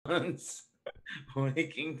Hunts.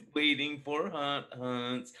 Waiting for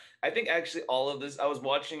Hunts. I think actually all of this. I was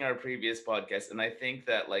watching our previous podcast, and I think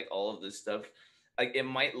that like all of this stuff, like it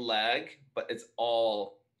might lag, but it's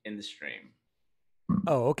all in the stream.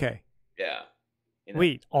 Oh, okay. Yeah, you know.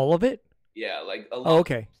 Wait, all of it? Yeah, like a Oh, lot of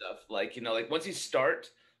okay. stuff. Like like once you start,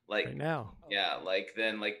 Right like now. yeah, like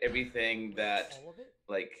then like everything that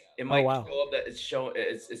like it Oh, might wow. show up that it's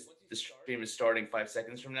the stream is starting 5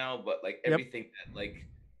 seconds from now, but like Yep. everything that like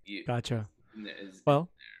you Gotcha. is Well,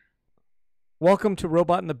 welcome to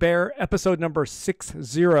Robot and the Bear, episode number 60.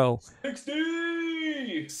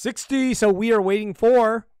 60. 60. So we are waiting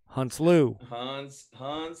for Hunts Lou. Hans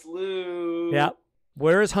Lou. Yeah.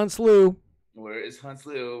 Where is Hunts Lou? Where is Hans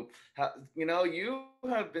Lou? You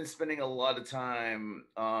have been spending a lot of time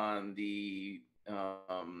on the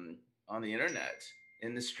internet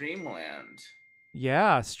in the Streamland.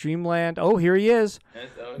 Yeah, Streamland. Oh, here he is. Yes,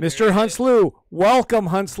 oh, Mr. Hunts Lou. Welcome,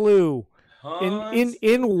 Hunts Lou. Hans.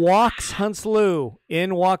 In walks Hunts Lou.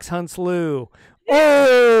 In walks Hunts Lou.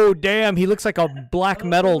 Oh, damn. He looks like a black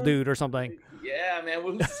metal dude or something. Yeah, man.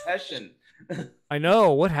 Who's Hessian? I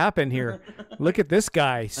know. What happened here? Look at this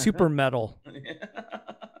guy. Super metal.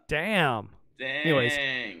 Damn. Dang. Anyways,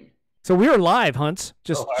 so we are live, Hunts.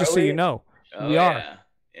 Just so you know. Oh, we are.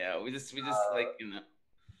 Yeah, we just like, you know.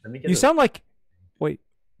 You sound like, wait,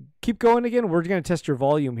 keep going again. We're going to test your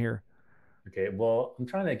volume here. Okay, well, I'm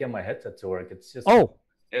trying to get my headset to work. It's just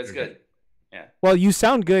It's good. Yeah. Well, you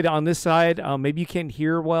sound good on this side. Maybe you can't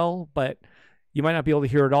hear well, but you might not be able to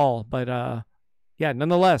hear at all. But yeah,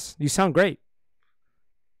 nonetheless, you sound great.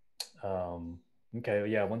 Okay,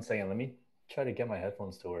 yeah, 1 second. Let me try to get my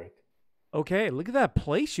headphones to work. Okay, look at that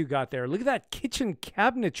place you got there. Look at that kitchen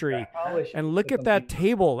cabinetry, Yeah, and look at that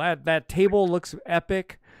table. That table looks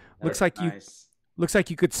epic. Looks like nice. Looks like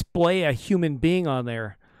you could splay a human being on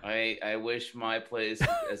there. I wish my place was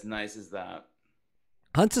as nice as that.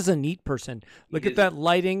 Hunts is a neat person. Look at that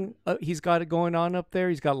lighting. He's got it going on up there.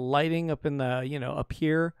 He's got lighting up in the, up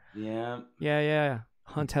here. Yeah. Yeah.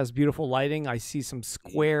 Hunt has beautiful lighting. I see some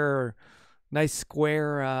nice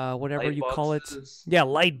square, whatever Light you call it. boxes. Yeah,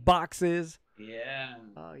 light boxes. Yeah.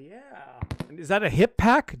 Oh, yeah. And is that a hip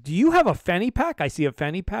pack? Do you have a fanny pack? I see a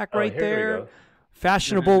fanny pack right here there. we go.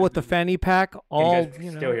 Fashionable with the fanny pack. All, Can you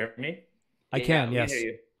guys still hear me? I can, yes. We hear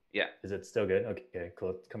you. Yeah. Is it still good? Okay, cool.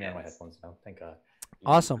 It's coming out of my headphones now. Thank God.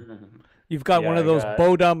 Awesome. You've got one of those I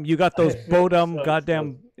got- Bodum. You got those Bodum. So-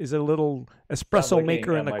 Goddamn, is it a little espresso Stop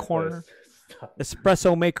maker looking in at the my corner? place. Stop.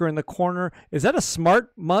 Espresso maker in the corner. Is that a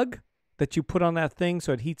smart mug that you put on that thing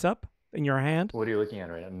so it heats up in your hand? What are you looking at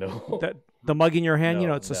right now? No. The mug in your hand,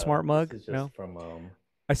 No, it's a no, smart mug. This is just No, from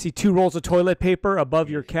I see 2 rolls of toilet paper above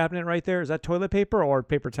your cabinet right there. Is that toilet paper or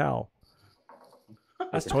paper towel?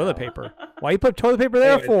 That's toilet paper. Why you put toilet paper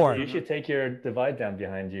there Hey, for? You should take your divide down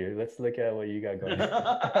behind you. Let's look at what you got going.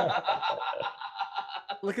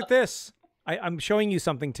 Look at this. I'm showing you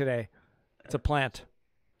something today. It's a plant.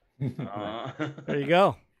 There you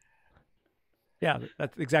go. Yeah,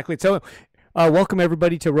 that's exactly it. So, welcome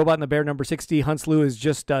everybody to Robot and the Bear number 60. Hunts Lou is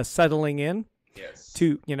just settling in. Yes.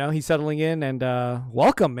 He's settling in, and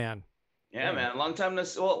welcome, man. Yeah, man. Long time no.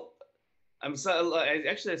 Well, I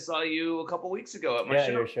saw you a couple weeks ago at my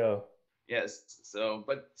show. Your show. Yes. So,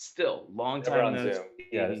 but still, long Never time on no. Zoom.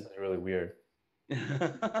 Yeah, this is really weird.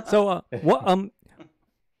 So, what?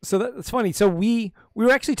 So that's funny. So we were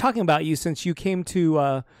actually talking about you since you came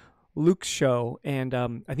to Luke's show, and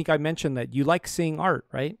I think I mentioned that you like seeing art,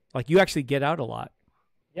 right? Like you actually get out a lot.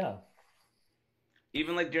 Yeah.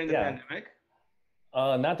 Even like during the pandemic.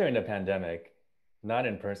 Not during the pandemic, not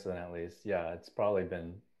in person at least. Yeah, it's probably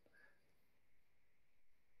been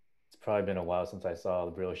a while since I saw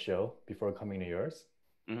the real show before coming to yours.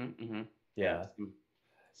 Yeah.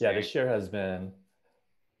 Yeah, this year has been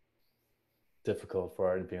difficult for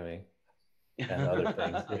art viewing and other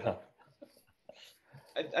things. Yeah.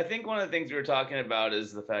 I think one of the things we were talking about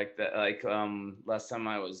is the fact that last time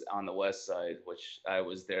I was on the west side, which I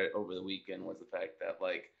was there over the weekend, was the fact that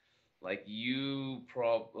you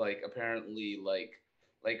apparently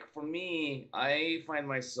for me, I find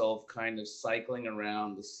myself kind of cycling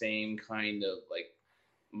around the same kind of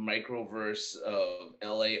microverse of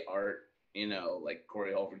LA art, like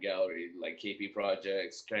Corey Holford Gallery, like KP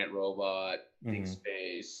Projects, Giant Robot, Think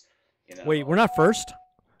Space. Wait, we're not first.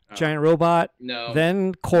 Giant Robot. No.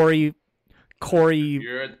 Then Corey.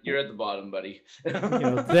 You're at the bottom, buddy.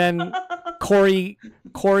 Then Corey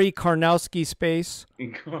Karnowski Space.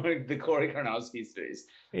 The Corey Karnowski Space.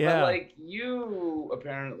 Yeah. But you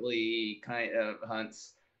apparently kind of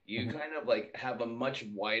Hunts. You kind of have a much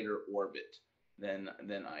wider orbit than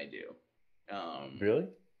I do. Really?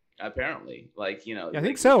 Apparently, like, you know, I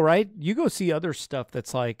think so, right? You go see other stuff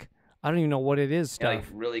that's like, I don't even know what it is stuff. Yeah, like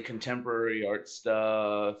really contemporary art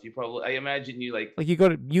stuff. You probably, I imagine you like you go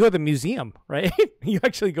to the museum, right? You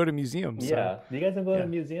actually go to museums. Yeah. So. Do you guys go to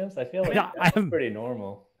museums? I feel like yeah, that's pretty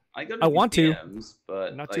normal. I go to museums,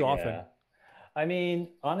 but not too often. Yeah. I mean,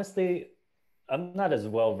 honestly, I'm not as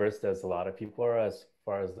well versed as a lot of people are as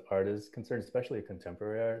far as the art is concerned, especially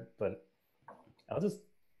contemporary art, but I'll just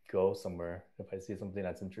go somewhere if I see something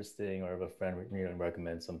that's interesting or if a friend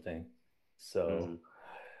recommends something. So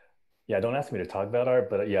yeah, don't ask me to talk about art,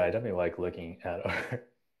 but yeah, I definitely like looking at art.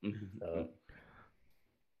 So,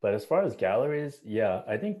 but as far as galleries, yeah,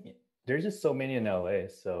 I think there's just so many in LA.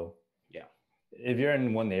 So yeah, if you're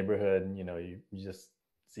in one neighborhood, you know, you just,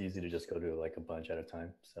 it's easy to just go to like a bunch at a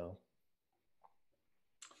time. So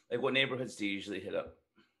like what neighborhoods do you usually hit up?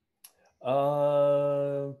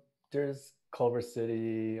 There's Culver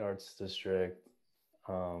City Arts District.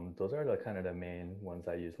 Those are the kind of the main ones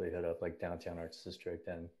I usually hit up, like Downtown Arts District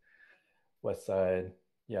and West Side.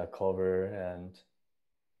 Yeah, Culver and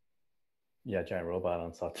yeah, Giant Robot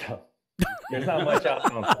on Sawtelle. There's not much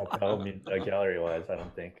out on Sawtelle gallery wise, I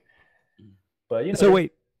don't think. But you know. So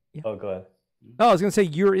wait. Yeah. Oh, go ahead. Oh, I was gonna say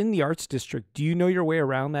you're in the Arts District. Do you know your way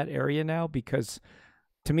around that area now? Because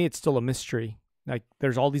to me, it's still a mystery. Like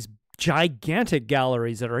there's all these gigantic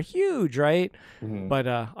galleries that are huge, right? But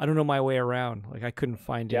I don't know my way around. Like I couldn't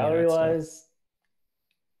find gallery wise.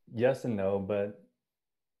 Yes and no, but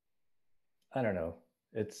I don't know.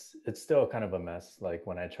 It's still kind of a mess. Like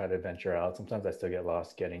when I try to venture out, sometimes I still get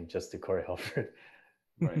lost getting just to Corey Helford.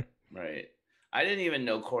 Right. I didn't even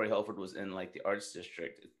know Corey Helford was in like the Arts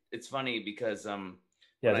District. It's funny because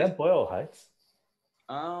yeah, is that Boyle Heights?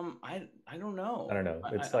 I don't know. I don't know.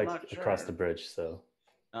 It's like across the bridge, so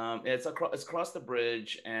it's across the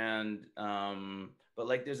bridge, and but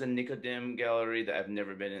like there's a Nicodem gallery that I've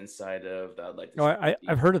never been inside of that I'd like to see.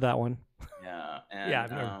 I've heard of that one. Yeah,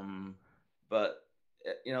 and but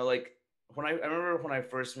you know, like when I remember when I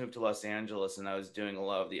first moved to Los Angeles and I was doing a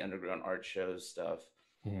lot of the underground art shows stuff,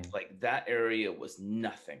 like that area was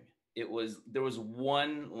nothing. There was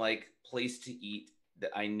one like place to eat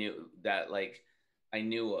that I knew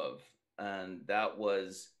of, and that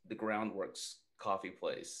was the Groundworks coffee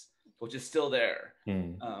place, which is still there.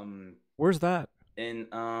 Where's that? In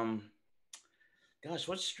gosh,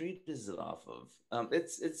 what street is it off of?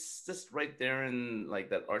 It's just right there in like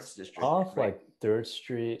that Arts District. Off right? Like 3rd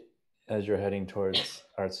Street as you're heading towards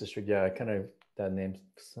Arts District. Yeah, I kind of that name.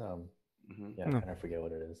 Yeah, I kind of forget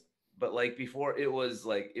what it is. But like before, it was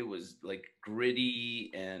like gritty,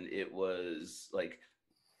 and it was like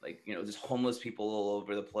you know, just homeless people all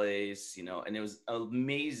over the place, you know, and it was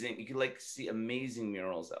amazing. You could like see amazing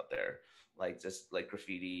murals out there, like just like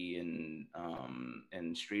graffiti and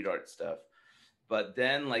street art stuff. But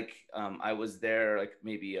then like I was there like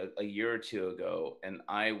maybe a year or two ago, and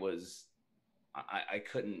I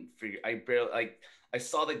couldn't figure. I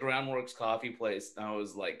saw the Groundworks coffee place, and I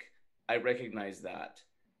was like, I recognize that.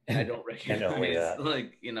 And I don't recognize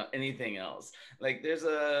like, you know, anything else. Like there's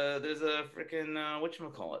a freaking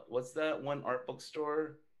whatchamacallit? What's that one art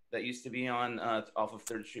bookstore that used to be on off of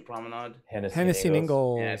 3rd Street Promenade? Hennessy and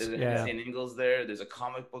Ingalls. Yeah, there's a Hennessy and Ingalls there. There's a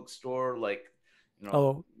comic book store, like, you know.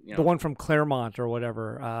 Oh, the one from Claremont or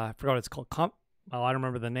whatever. I forgot what it's called. I don't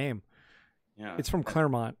remember the name. Yeah, it's from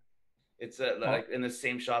Claremont. It's like in the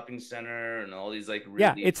same shopping center and all these like really...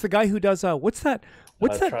 Yeah, it's the guy who does what's that?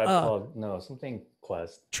 What's that? Tribe called, no, something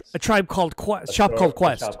Quest. A Tribe Called Quest. Shop called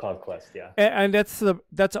Quest. Shop called Quest. Yeah. And that's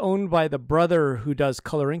owned by the brother who does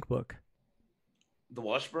Color Ink Book. The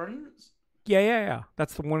Washburns. Yeah.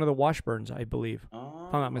 That's one of the Washburns, I believe,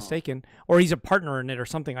 if I'm not mistaken, or he's a partner in it or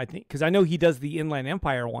something. I think because I know he does the Inland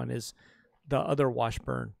Empire one. Is the other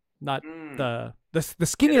Washburn, not the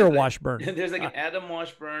skinnier Washburn. There's like an Adam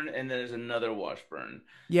Washburn, and then there's another Washburn.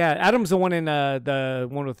 Yeah, Adam's the one in the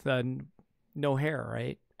one with no hair,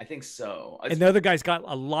 right? I think so. And the other guy's got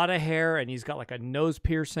a lot of hair, and he's got like a nose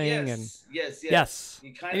piercing. Yes.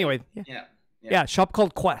 Anyway, yeah. Shop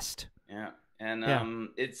called Quest. Yeah, and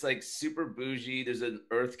it's like super bougie. There's an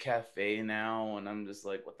Earth Cafe now, and I'm just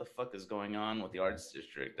like, what the fuck is going on with the Arts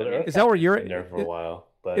District? Is that where you're at? There for a while,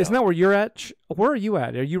 but isn't that where you're at? Where are you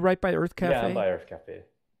at? Are you right by Earth Cafe? Yeah, I'm by Earth Cafe.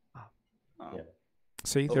 Oh. Yeah.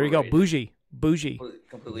 See, there you go, bougie.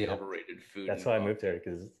 Completely overrated food. That's why I moved here,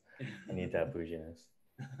 because I need that bouginess.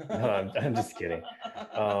 No, I'm just kidding.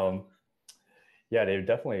 Yeah, they've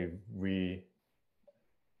definitely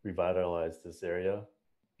revitalized this area.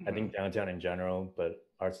 I think downtown in general, but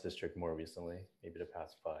Arts District more recently, maybe the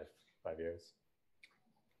past five years.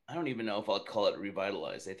 I don't even know if I'll call it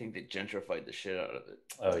revitalized. I think they gentrified the shit out of it.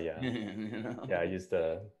 Oh yeah, You know? yeah. I used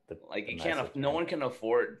Like the you can't, nicer no term. one can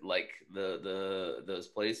afford like the those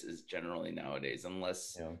places generally nowadays,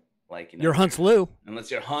 unless Yeah. like You're Hunts Lou,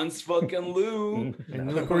 unless you're Hans fucking Lou. and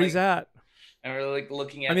No. look where he's Like, at. and we're like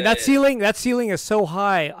looking I at mean, it. that ceiling is so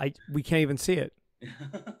high, we can't even see it.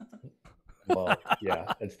 Well,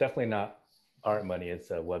 yeah, it's definitely not art money. It's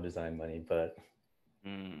web design money, but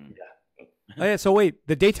Mm. yeah. Oh, yeah, so wait,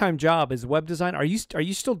 the daytime job is web design. Are you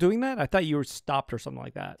still doing that? I thought you were stopped or something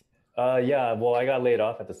like that. Yeah. Well, I got laid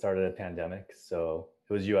off at the start of the pandemic, so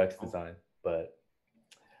it was UX Oh. design, but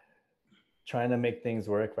trying to make things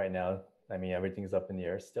work right now. I mean, everything's up in the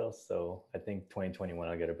air still. So I think 2021,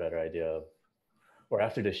 I'll get a better idea of, or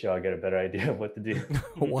after the show, I'll get a better idea of what to do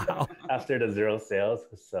Wow. after the zero sales.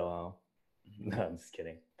 So no, I'm just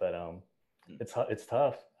kidding. But it's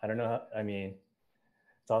tough. I don't know. I mean,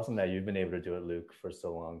 it's awesome that you've been able to do it, Luke, for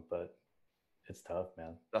so long, but it's tough,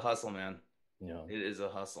 man. The hustle, man. You know. It is a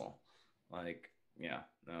hustle. Like, yeah,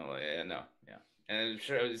 no, yeah, no, yeah. And I'm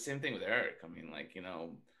sure the same thing with Eric. I mean, like, you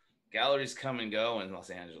know, galleries come and go in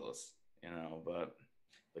Los Angeles, you know, but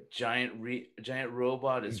giant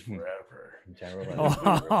robot is forever. Giant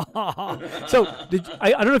robot. So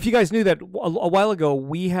I don't know if you guys knew that a while ago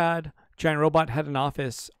Giant Robot had an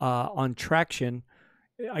office on Traction.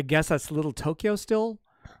 I guess that's Little Tokyo still.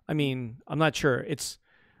 I mean, I'm not sure. It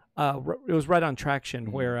was right on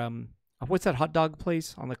Traction where what's that hot dog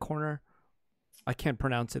place on the corner? I can't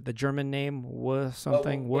pronounce it. The German name was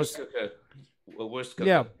something.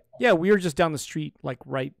 Yeah, we were just down the street, like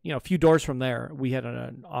right, a few doors from there. We had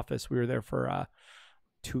an office. We were there for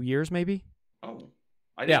 2 years, maybe. Oh,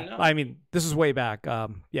 I didn't know. I mean, this is way back.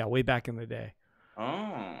 Way back in the day.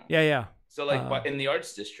 Oh. Yeah. So like in the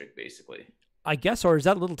arts district, basically. I guess, or is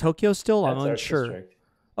that Little Tokyo still? I'm unsure.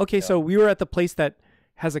 Okay, so we were at the place that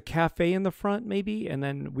has a cafe in the front, maybe, and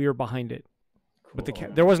then we were behind it. Cool.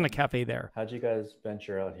 But there wasn't a cafe there. How'd you guys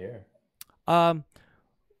venture out here? Or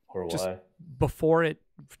just why? Before it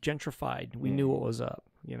gentrified, we knew what was up.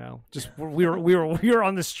 Just we were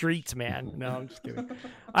on the streets, man. No, I'm just kidding.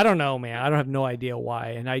 I don't know, man. I don't have no idea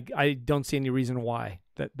why, and I don't see any reason why.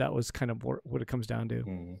 That was kind of what it comes down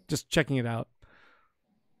to. Just checking it out.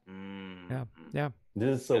 Yeah.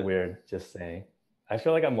 This is so weird. Just saying. I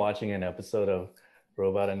feel like I'm watching an episode of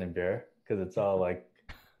Robot and the Bear because it's all like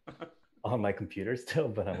on my computer still,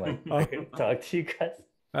 but I'm like, I can talk to you guys.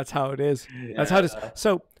 That's how it is. That's how it is.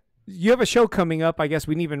 So you have a show coming up. I guess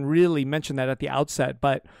we didn't even really mention that at the outset,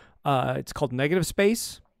 but it's called Negative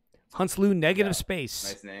Space. Hunts Lou Negative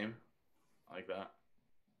Space. Nice name. I like that.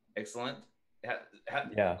 Excellent.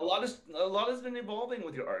 Yeah. A lot has been evolving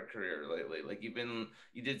with your art career lately. Like you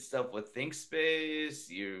did stuff with ThinkSpace.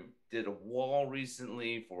 You did a wall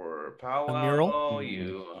recently for Powwow. A mural.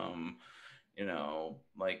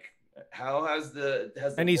 Like how has the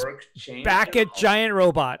work changed? Back at Giant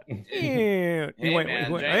Robot. Hey,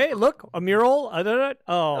 look, a mural.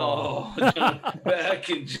 Back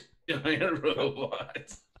in Giant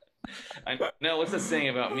Robot. I know what's the saying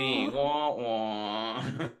about me. Wah wah.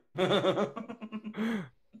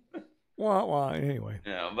 Wah wah. Anyway.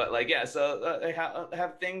 Yeah, but like so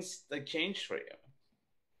have things like changed for you?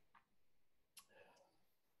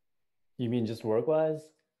 You mean just work-wise?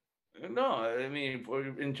 No, I mean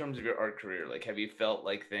in terms of your art career, like have you felt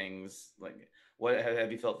like things like what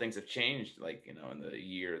have you felt things have changed like in the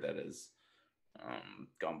year that has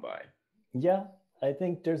gone by? Yeah, I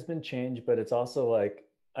think there's been change, but it's also like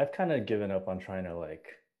I've kind of given up on trying to like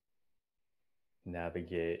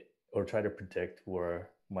navigate or try to predict where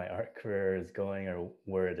my art career is going or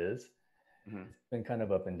where it is. It's been kind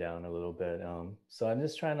of up and down a little bit. So I'm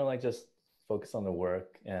just trying to like just focus on the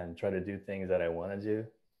work and try to do things that I want to do.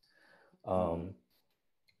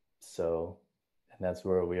 So, and that's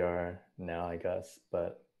where we are now, I guess.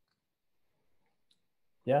 But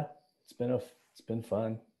yeah, it's been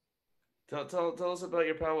fun. Tell us about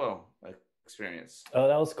your Powwow experience. Oh,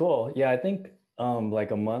 that was cool. Yeah, I think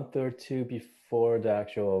like a month or two before the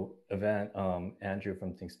actual event, Andrew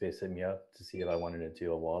from ThinkSpace hit me up to see if I wanted to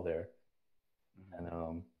do a wall there.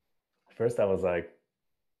 And first I was like,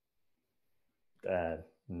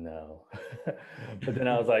 no. But then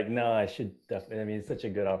I was like, no, I should definitely. I mean, it's such a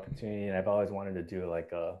good opportunity, and I've always wanted to do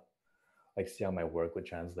like see how my work would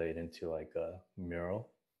translate into like a mural.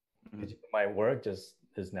 Because my work just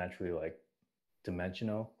is naturally like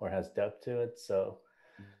dimensional or has depth to it. So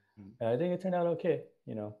I think it turned out okay.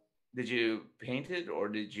 Did you paint it or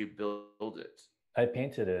did you build it? I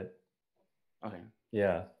painted it. Okay.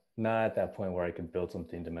 Yeah, not at that point where I could build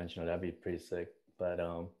something dimensional. That'd be pretty sick. But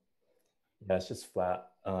yeah, it's just flat.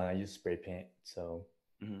 I use spray paint. So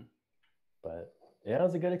Mhm. But yeah, it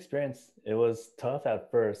was a good experience. It was tough at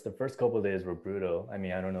first. The first couple of days were brutal. I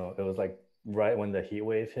mean, I don't know. It was like right when the heat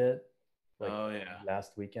wave hit, like Oh yeah.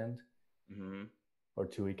 last weekend Hmm. or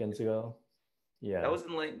 2 weekends ago. That Yeah. was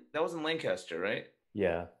in that was in Lancaster, right?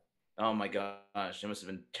 Yeah. Oh my gosh, it must have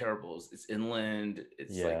been terrible. It's inland.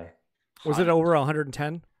 It's like Yeah. Was it hot. over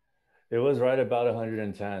 110? It was right about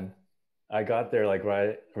 110. I got there like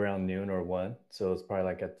right around noon or 1. So it was probably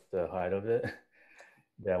like at the height of it.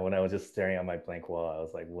 Yeah. When I was just staring at my blank wall, I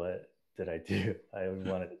was like, what did I do? I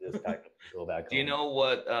wanted to just pack up and go back Do you home.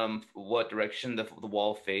 know what direction the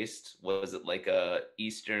wall faced? Was it like a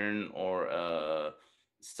eastern or a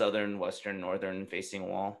southern, western, northern facing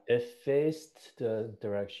wall? It faced the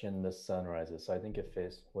direction the sun rises. So I think it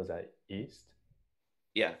faced, was that east?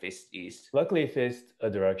 Yeah, faced east. Luckily, it faced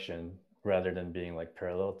a direction rather than being like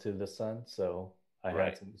parallel to the sun. So I had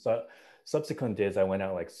Right. some, so subsequent days, I went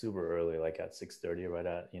out like super early, like at 6:30, right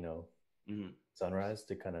at, Hmm. sunrise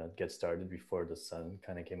to kind of get started before the sun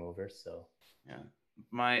kind of came over. So Yeah.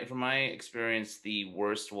 From my experience, the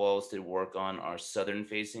worst walls to work on are southern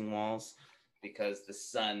facing walls because the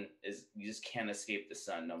sun is you just can't escape the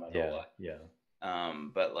sun no matter yeah, what. yeah.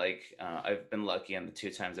 But like I've been lucky on the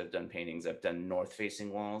 2 times I've done paintings, I've done north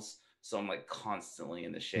facing walls, so I'm like constantly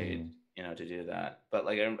in the shade, Mhm. to do that. But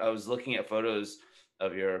like I was looking at photos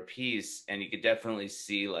of your piece, and you could definitely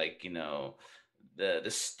see like the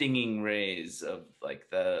stinging rays of like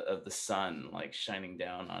the sun like shining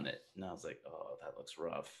down on it, and I was like, oh, that looks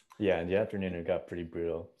rough. Yeah, in the afternoon, it got pretty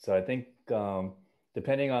brutal. So I think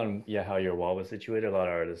depending on, yeah, how your wall was situated, a lot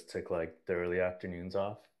of artists took like the early afternoons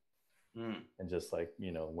off Mm. and just like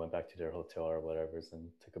went back to their hotel or whatever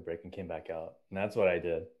and took a break and came back out, and that's what I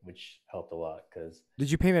did, which helped a lot because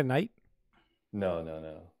Did you paint at night?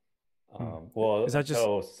 no. Hmm. Well, Is that just?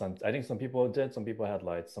 I think some people did, some people had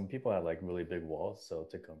lights, some people had like really big walls, so it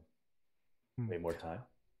took them Hmm. way more time.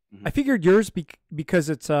 I figured yours because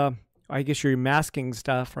it's I guess you're masking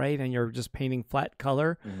stuff, right? And you're just painting flat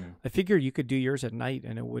color. Mm-hmm. I figured you could do yours at night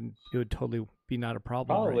and it would totally be not a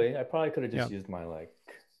problem. Probably Right? I probably could have just Yeah. used my like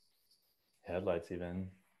headlights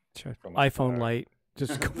even Sure. from my iPhone car. light.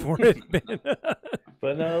 Just go for it.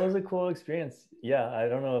 But no, it was a cool experience. Yeah, I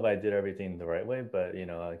don't know if I did everything the right way, but I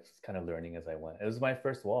was kind of learning as I went. It was my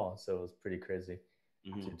first wall, so it was pretty crazy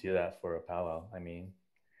to do that for a powwow. I mean,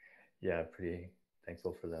 yeah, pretty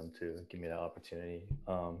thankful for them to give me that opportunity.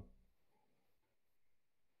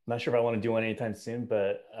 Not sure if I want to do one anytime soon,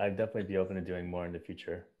 but I'd definitely be open to doing more in the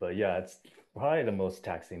future. But yeah, it's probably the most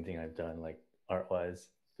taxing thing I've done, like art-wise,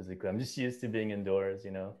 physically. I'm just used to being indoors,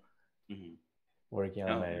 Mm-hmm. working on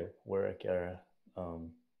Oh, my work or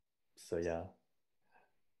so yeah.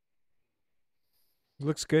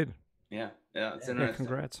 Looks good. yeah, it's Yeah. Yeah, interesting.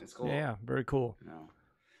 congrats. It's cool. Yeah, very cool. No.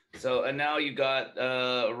 So and now you got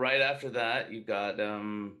right after that you got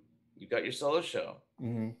your solo show.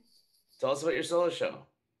 Mm-hmm. Tell us about your solo show.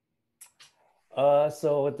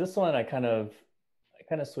 So with this one, I kind of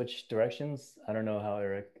switched directions. I don't know how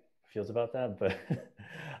Eric feels about that, but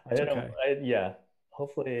I don't know. Okay. Yeah,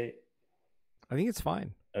 hopefully. I think it's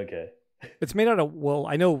fine. Okay. It's made out of, well,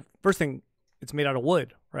 I know first thing, it's made out of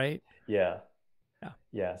wood, right? Yeah. Yeah.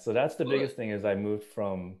 Yeah. So that's the biggest thing is I moved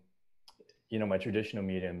from, my traditional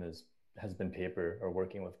medium has been paper or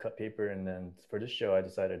working with cut paper. And then for this show, I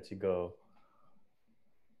decided to go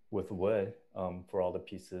with wood for all the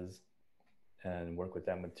pieces and work with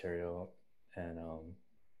that material. And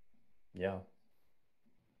yeah.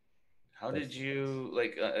 How did you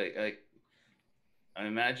like I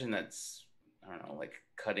imagine that's, I don't know, like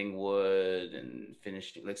cutting wood and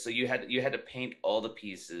finishing, like, so you had to paint all the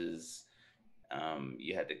pieces.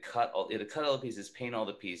 You had to cut all the pieces, paint all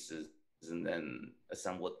the pieces, and then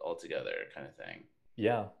assemble it all together, kind of thing.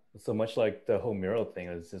 Yeah. So much like the whole mural thing,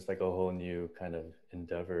 is just like a whole new kind of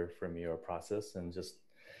endeavor for me or process, and just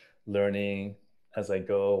learning as I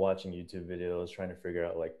go, watching YouTube videos, trying to figure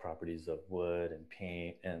out like properties of wood and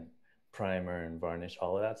paint and primer and varnish,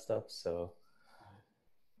 all of that stuff. So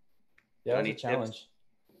yeah, it was a challenge.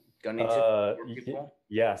 Got any tips for y- people?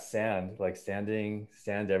 yeah, sand, like sand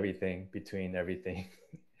everything between everything.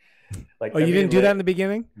 Like Oh, you didn't do that in the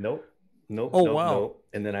beginning? Nope. Oh, wow. Nope.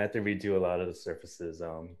 And then I had to redo a lot of the surfaces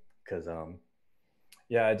because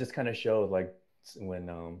yeah, it just kind of showed like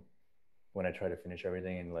when I tried to finish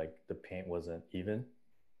everything and like the paint wasn't even.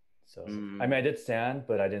 So I mean, I did sand,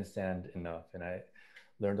 but I didn't sand enough, and I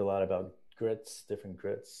learned a lot about grits, different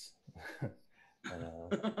grits, and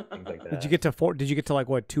things like that. Did you get to like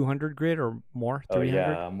what, 200 grit or more? 300?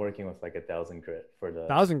 Oh yeah, I'm working with like 1,000 grit for the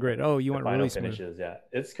 1,000 grit. Oh, you went final really smooth. finishes. Yeah,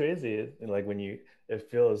 it's crazy. Like when it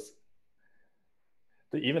feels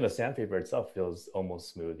even the sandpaper itself feels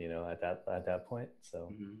almost smooth, you know, at that point.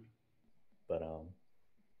 So, but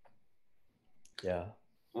yeah.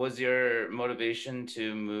 Was your motivation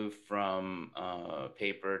to move from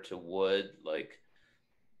paper to wood like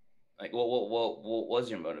what was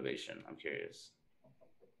your motivation? I'm curious.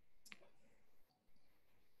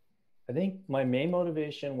 I think my main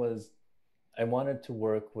motivation was I wanted to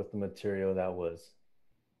work with the material that was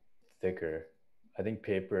thicker. I think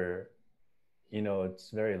paper, you know, it's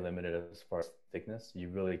very limited as far as thickness. You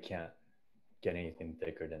really can't get anything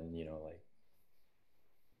thicker than, you know, like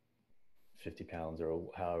 50 pounds or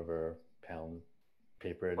however pound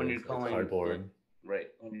paper it When you're is, or calling cardboard. right,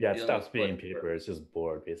 when you're Yeah, it dealing stops with being wood, paper. It's just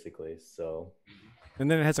board basically. So,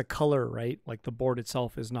 And then it has a color, right? Like the board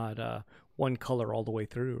itself is not one color all the way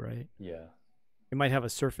through, right? yeah. It might have a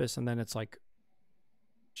surface and then it's like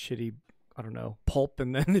shitty, I don't know, pulp,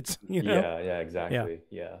 and then it's, you know. Yeah, exactly.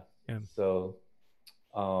 Yeah. Yeah. So,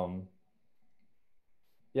 um,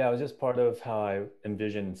 yeah, it was just part of how I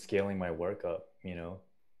envisioned scaling my work up, you know,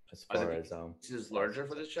 as Are the far as pieces larger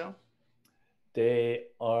for this show? they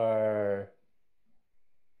are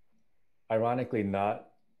ironically not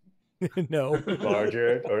No.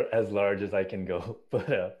 larger or as large as I can go, but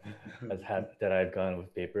that I've gone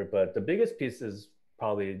with paper. But the biggest piece is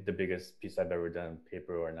probably the biggest piece I've ever done,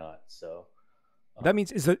 paper or not. So That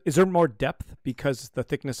means is there more depth because the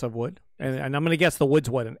thickness of wood? And I'm gonna guess the wood's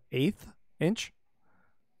what, an eighth inch?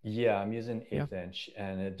 yeah, I'm using eighth inch,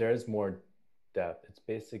 and there's more depth. It's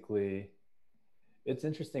basically it's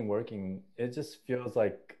interesting working. It just feels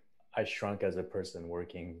like I shrunk as a person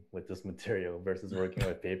working with this material versus working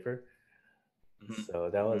with paper. So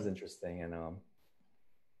that was interesting, and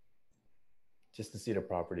just to see the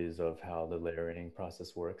properties of how the layering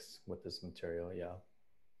process works with this material. Yeah.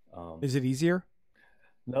 Is it easier?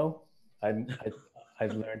 No,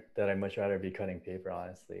 I've learned that I'd much rather be cutting paper,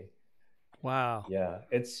 honestly. Wow. Yeah,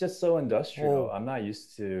 it's just so industrial. Oh. I'm not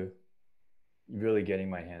used to really getting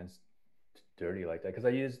my hands dirty like that because I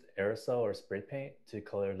used aerosol or spray paint to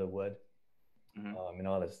color the wood, and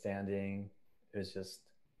all the sanding. It's just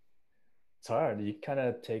it's hard. You kind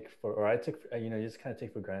of take for, or I took, you know, you just kind of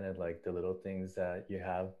take for granted like the little things that you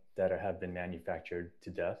have that have been manufactured to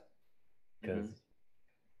death, because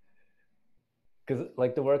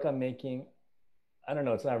like the work I'm making, I don't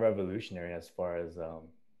know, it's not revolutionary as far as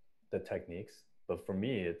the techniques, but for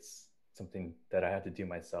me, it's something that I have to do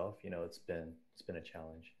myself. You know, it's been a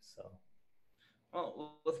challenge. So.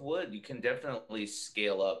 Well, with wood, you can definitely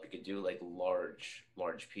scale up. You could do like large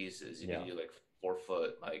pieces. You could do like 4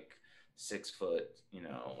 foot, like 6 foot, you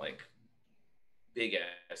know, like big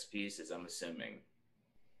ass pieces. I'm assuming,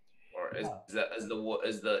 or is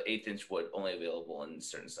the eighth inch wood only available in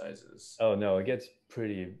certain sizes? Oh no, it gets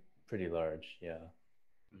pretty large. Yeah.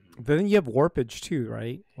 But then you have warpage too,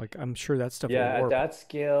 right? Like I'm sure that stuff. Yeah, at that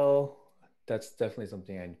scale, that's definitely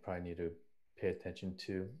something I probably need to pay attention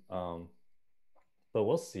to. But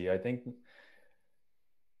we'll see. I think,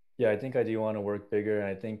 yeah, I think I do want to work bigger, and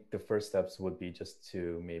I think the first steps would be just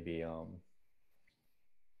to maybe,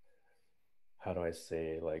 how do I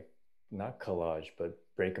say, like not collage, but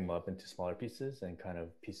break them up into smaller pieces and kind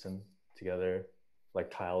of piece them together, like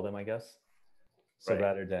tile them, I guess. So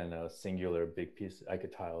rather than a singular big piece, I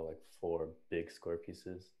could tile like 4 big square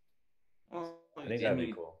pieces. Well, I think that'd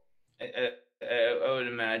be cool. I would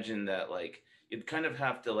imagine that like you'd kind of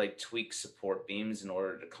have to like tweak support beams in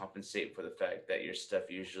order to compensate for the fact that your stuff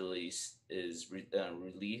usually is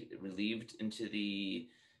relieved into the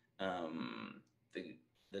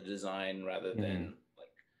design rather than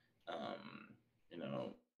like you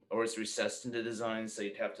know, or it's recessed into design, so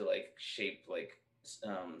you'd have to like shape like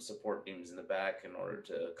support beams in the back in order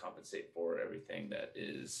to compensate for everything that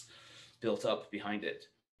is built up behind it.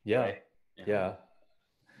 Yeah. Right? Yeah.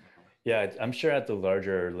 Yeah, I'm sure at the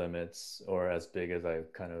larger limits or as big as I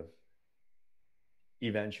kind of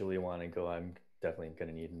eventually want to go, I'm definitely going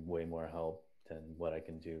to need way more help than what I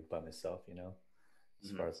can do by myself, you know,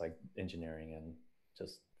 as far as like engineering and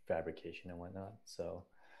just fabrication and whatnot. So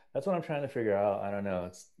that's what I'm trying to figure out. I don't know.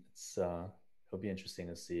 It'll be interesting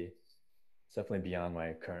to see. It's definitely beyond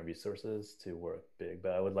my current resources to work big,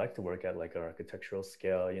 but I would like to work at like an architectural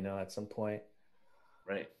scale, you know, at some point.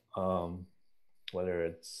 Right. Whether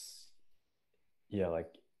it's, yeah,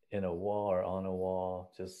 like in a wall or on a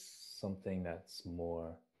wall, just something that's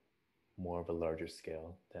more of a larger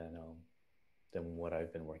scale than what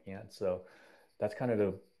I've been working at. So that's kind of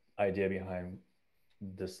the idea behind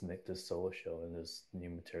this solo show and this new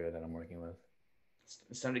material that I'm working with.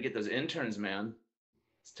 It's time to get those interns, man.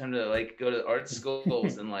 it's time to like go to art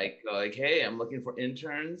schools and like go like, hey, I'm looking for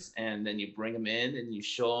interns, and then you bring them in and you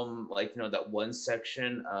show them like that one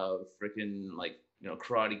section of freaking like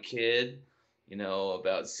Karate Kid,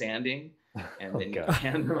 about sanding, and then you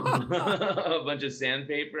hand them a bunch of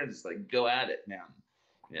sandpaper and just like go at it, man.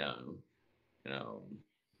 You know,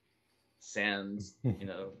 sands,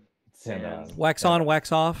 Sand on. Wax on,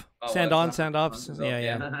 wax off. Oh, sand on, sand off. Yeah.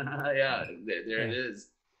 Yeah, there it is.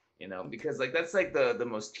 Because like that's like the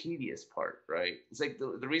most tedious part, right? It's like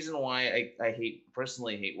the reason why I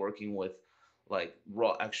personally hate working with like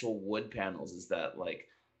raw actual wood panels is that like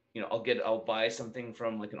I'll buy something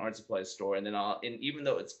from like an art supply store, and then and even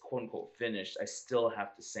though it's quote unquote finished, I still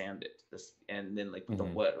have to sand it and then like put the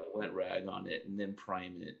wet rag on it, and then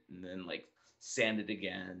prime it, and then like sand it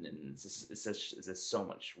again, and it's just so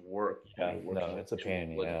much work. Yeah, no, it's a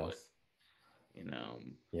pain. Yeah.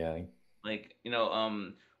 Yeah. Like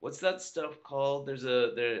what's that stuff called?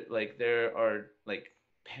 There are like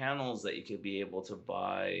panels that you could be able to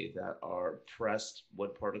buy that are pressed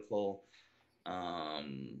wood particle,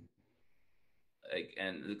 like,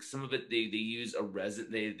 and some of it they use a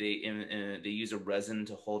resin, they use a resin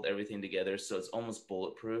to hold everything together, so it's almost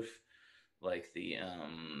bulletproof, like the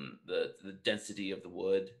density of the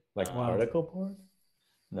wood, like particle board.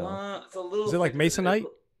 No, it's a little. Is it like masonite?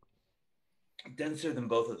 Denser than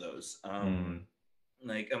both of those.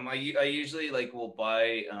 Like I usually like will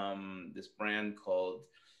buy this brand called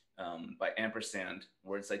by Ampersand,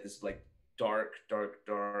 where it's like this like dark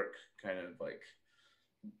kind of like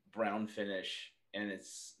brown finish, and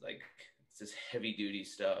it's this heavy duty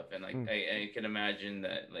stuff, and like I can imagine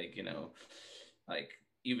that like like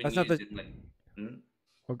even that's not the.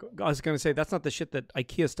 Like, I was gonna say that's not the shit that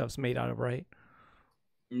IKEA stuff's made out of, right?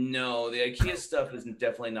 No, the IKEA stuff is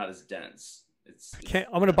definitely not as dense.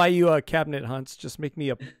 I'm gonna buy you a cabinet, Hunts. Just make me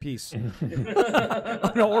a piece. I'm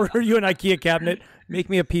gonna order you an IKEA cabinet. Make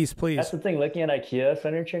me a piece, please. That's the thing. Looking at IKEA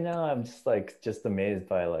furniture now, I'm just amazed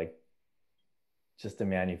by like just the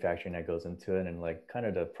manufacturing that goes into it, and like kind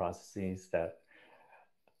of the processes that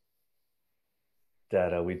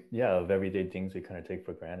of everyday things we kind of take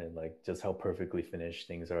for granted, like just how perfectly finished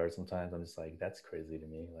things are. Sometimes I'm just like, that's crazy to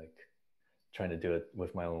me. Like trying to do it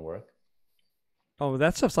with my own work. Oh,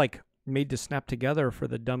 that stuff's like made to snap together for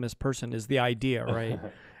the dumbest person is the idea, right?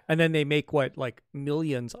 And then they make like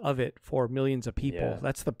millions of it for millions of people. Yeah.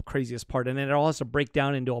 That's the craziest part. And then it all has to break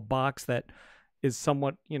down into a box that is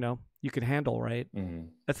somewhat, you can handle, right?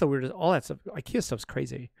 That's the weirdest. All that stuff, IKEA stuff's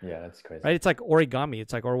crazy. Yeah, that's crazy. Right? It's like origami.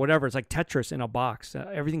 It's like, or whatever. It's like Tetris in a box.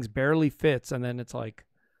 Everything's barely fits. And then it's like,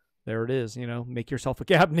 there it is, make yourself a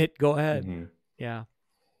cabinet. Go ahead. Yeah.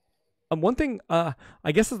 One thing, I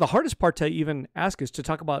guess is the hardest part to even ask is to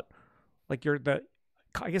talk about like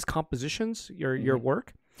compositions, your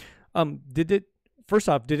work. Did it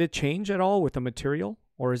change at all with the material,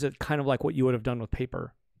 or is it kind of like what you would have done with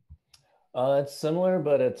paper? It's similar,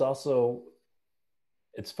 but it's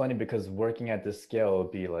funny because working at this scale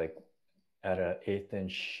would be like at an 1/8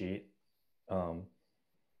 inch sheet. When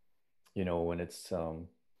it's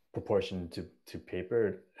proportioned to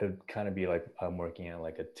paper, it'd kind of be like I'm working at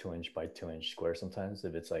like a 2 inch by 2 inch square sometimes.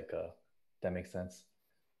 If it's like that makes sense.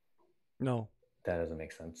 No, that doesn't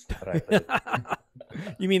make sense.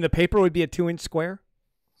 You mean the paper would be a 2 inch square?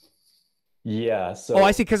 Yeah. So. Oh,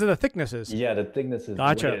 I see. Because of the thicknesses. Yeah, the thicknesses.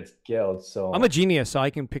 Gotcha. The way it's scaled. So I'm a genius, so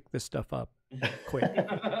I can pick this stuff up quick.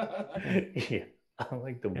 Yeah, I'm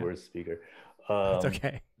like the worst speaker. It's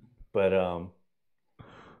okay. But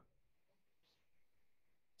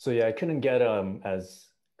so yeah, I couldn't get as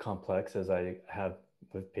complex as I have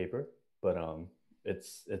with paper, but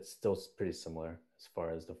it's still pretty similar as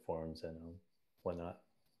far as the forms and whatnot.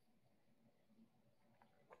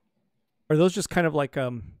 Are those just kind of like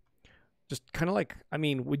I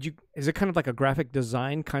mean, is it kind of like a graphic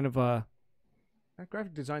design kind of a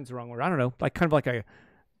graphic design's the wrong word. I don't know, like kind of like a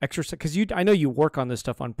exercise, because I know you work on this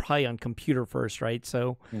stuff probably on computer first, right?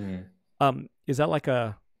 So is that like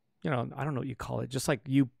a, I don't know what you call it, just like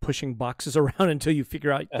you pushing boxes around until you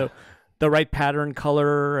figure out the right pattern,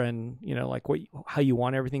 color, and like how you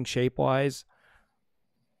want everything shape wise?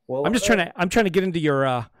 Well, I'm trying to get into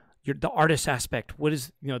your the artist aspect. What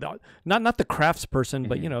is not the crafts person,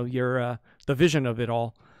 but your the vision of it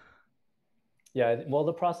all. Yeah, well,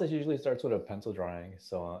 the process usually starts with a pencil drawing.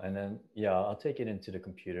 So, and then I'll take it into the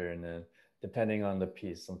computer, and then depending on the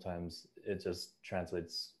piece, sometimes it just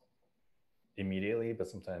translates immediately, but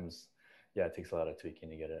sometimes it takes a lot of tweaking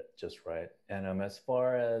to get it just right. And as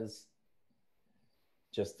far as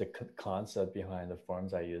just the concept behind the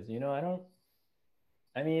forms I use,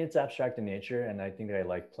 it's abstract in nature, and I think that I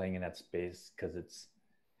like playing in that space because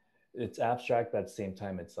it's abstract, but at the same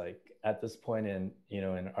time, it's like at this point in,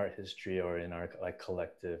 in art history or in our like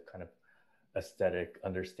collective kind of aesthetic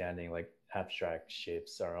understanding, like abstract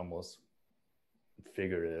shapes are almost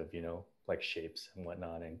figurative, like shapes and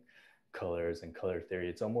whatnot, and colors and color theory.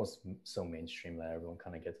 It's almost so mainstream that everyone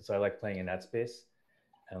kind of gets it. So I like playing in that space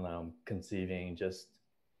and conceiving just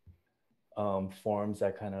forms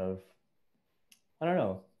that kind of, I don't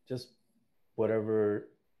know, just whatever.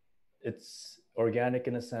 It's organic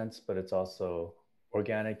in a sense, but it's also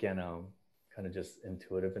organic and kind of just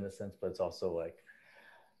intuitive in a sense, but it's also like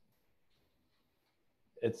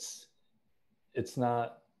it's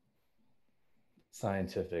not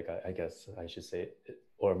scientific, I guess I should say,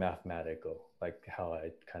 or mathematical, like how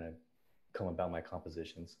I kind of come about my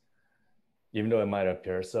compositions. Even though it might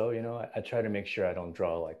appear so, I try to make sure I don't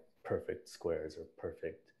draw like perfect squares or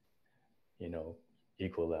perfect,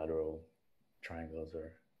 equilateral triangles.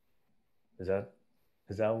 Or is that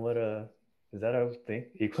a thing?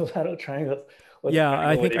 Equilateral triangles? What's Yeah,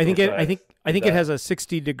 I think it has a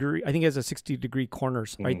 60 degree. I think it has a 60-degree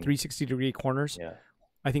corners, right? 360-degree corners. Yeah.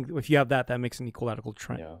 I think if you have that makes an equilateral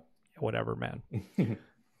triangle. Yeah. Whatever, man.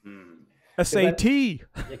 SAT.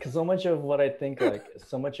 Because so much of what I think, like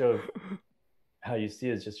so much of how you see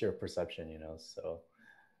is just your perception, So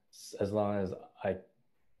as long as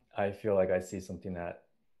I feel like I see something that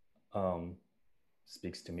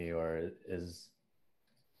speaks to me or is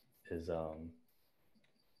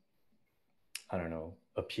I don't know,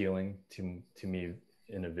 appealing to me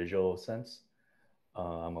in a visual sense,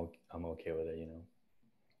 I'm okay with it,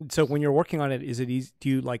 So when you're working on it, is it easy? Do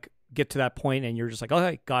you like get to that point and you're just like,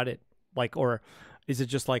 okay, got it? Like, or is it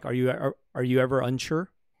just like, are you ever unsure?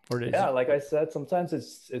 Or yeah, like I said, sometimes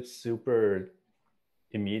it's super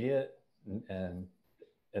immediate, and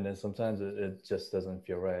then sometimes it just doesn't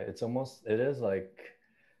feel right. It is like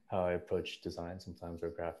how I approach design sometimes, or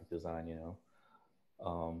graphic design,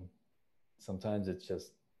 sometimes it's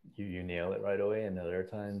just you nail it right away, and other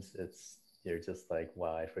times you're just like,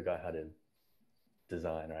 wow, I forgot how to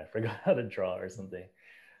design, or I forgot how to draw or something.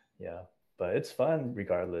 Yeah, but it's fun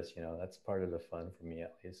regardless. That's part of the fun for me,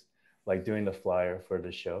 at least, like doing the flyer for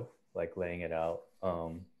the show, like laying it out.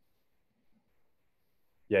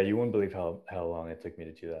 Yeah, you wouldn't believe how long it took me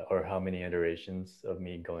to do that, or how many iterations of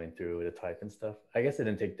me going through the type and stuff. I guess it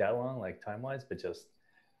didn't take that long, like time wise, but just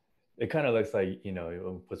it kind of looks like it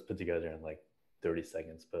was put together in like 30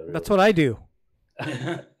 seconds. But really, that's what I do.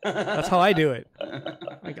 That's how I do it.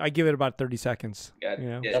 I give it about 30 seconds.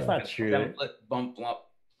 Yeah, that's not true. Template, bump.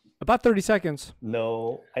 About 30 seconds.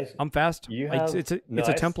 No, I'm fast. It's a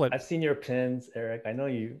template. I've seen your pins, Eric. I know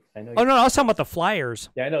you. Oh no, I was talking about the flyers.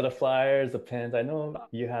 Yeah, I know the flyers, the pins. I know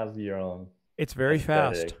you have your own. It's very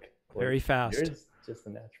fast. Very fast. Yours just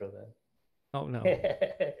a natural then. Oh no.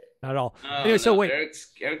 Not at all. Anyway, so wait.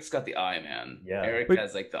 Eric's got the eye, man. Yeah. Eric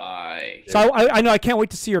has like the eye. So I know I can't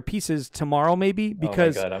wait to see your pieces tomorrow, maybe,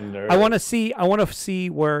 because oh my God, I'm nervous. I want to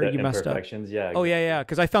see where you messed up. Yeah. Oh yeah,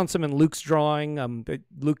 because I found some in Luke's drawing.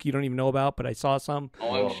 Luke, you don't even know about, but I saw some.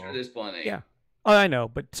 Oh, I'm sure there's plenty. Yeah. Oh, I know,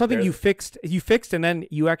 but something you fixed, and then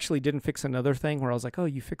you actually didn't fix another thing where I was like, oh,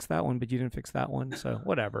 you fixed that one, but you didn't fix that one. So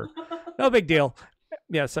whatever, no big deal.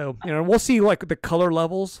 Yeah, so we'll see like the color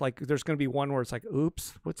levels. Like there's going to be one where it's like,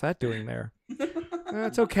 "Oops, what's that doing there?"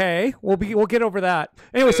 It's okay. We'll get over that.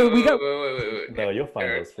 Anyway, so we got. Wait. No, you'll find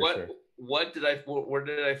Eric, those for sure. Where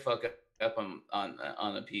did I fuck up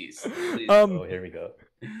on a piece? Oh, here we go.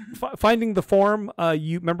 Finding the form.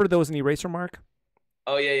 You remember there was an eraser mark?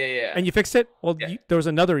 Oh yeah. And you fixed it? Well, yeah. There was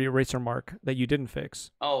another eraser mark that you didn't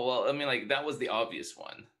fix. Oh well, I mean, like that was the obvious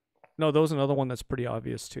one. No, there was another one that's pretty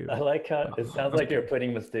obvious too. I like how it sounds like you're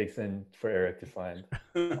putting mistakes in for Eric to find.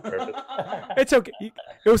 It's okay.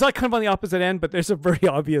 It was like kind of on the opposite end, but there's a very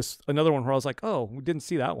obvious another one where I was like, oh, we didn't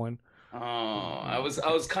see that one. Oh, I was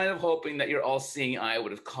kind of hoping that your all-seeing eye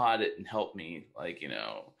would have caught it and helped me, like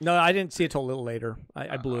No, I didn't see it till a little later.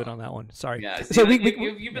 I blew it on that one. Sorry. Yeah. So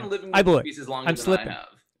you've been living with pieces longer than I have.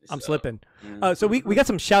 I'm slipping. So we got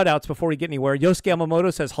some shout outs before we get anywhere. Yosuke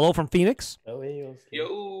Yamamoto says hello from Phoenix. Oh, hey, Yosuke.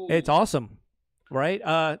 Yo. It's awesome, right?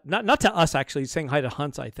 Not to us actually. Saying hi to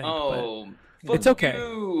Hunts, I think. Oh, but it's okay.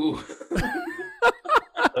 You.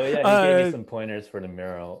 Oh yeah, he gave me some pointers for the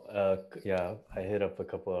mural. Yeah, I hit up a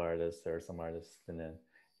couple of artists or some artists, and then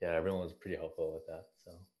everyone was pretty helpful with that.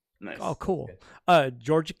 So nice. Oh, cool.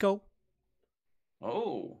 Georgico.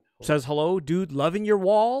 Oh. Says hello, dude. Loving your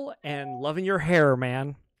wall and loving your hair,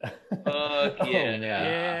 man. Yeah.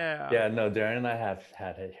 No, Darren and I have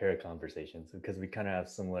had hair conversations because we kind of have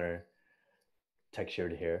similar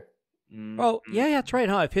textured hair. Oh yeah, that's right,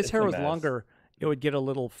 huh? If his hair was longer, it would get a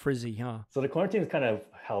little frizzy, huh? So the quarantine's kind of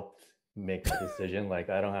helped make a decision. Like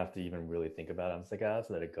I don't have to even really think about it. I'm just like, let's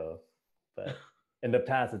let it go. But in the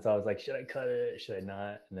past, it's always like, should I cut it? Should I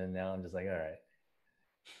not? And then now I'm just like, all right.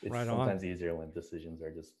 It's Right on. sometimes easier when decisions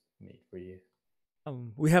are just made for you.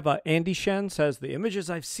 We have Andy Shen says the images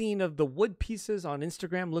I've seen of the wood pieces on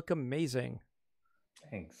Instagram look amazing.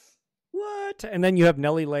 Thanks. What? And then you have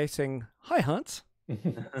Nellie Lay saying, hi, Hunts.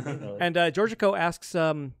 And Georgico asks,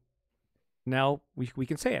 now we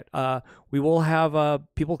can say it. We will have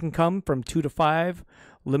people can come from 2 to 5,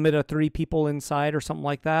 limit of 3 people inside or something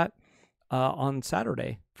like that on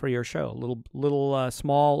Saturday for your show. Little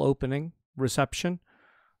small opening reception.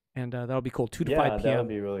 And that'll be cool. 2 to 5 p.m. that would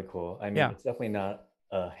be really cool. I mean, it's definitely not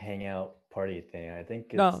a hangout party thing. I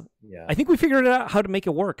think I think we figured out how to make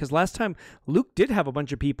it work because last time Luke did have a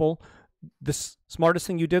bunch of people. The smartest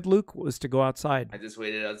thing you did, Luke, was to go outside. I just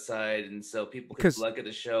waited outside, and so people could look at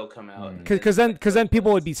the show, come out. Because then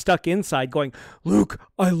people would be stuck inside, going, "Luke,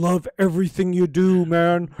 I love everything you do,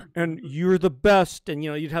 man, and you're the best." And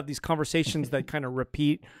you'd have these conversations that kind of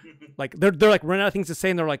repeat, like they're like running out of things to say,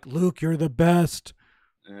 and they're like, "Luke, you're the best,"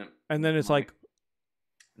 and then it's like.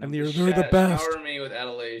 And they're the best. Shower me with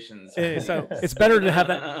adulations. So it's better to have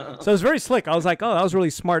that. So it's very slick. I was like, oh, that was really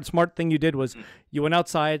smart. Smart thing you did was you went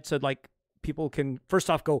outside, so like people can first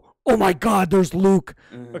off go, oh my God, there's Luke.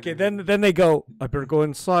 Okay, then they go, I better go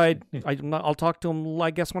inside. I'll talk to him, I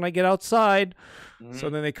guess, when I get outside. So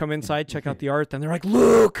then they come inside, check out the art. Then they're like,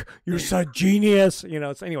 Luke, you're such a genius.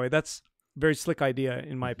 So anyway, that's very slick idea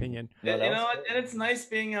in my opinion. And it's nice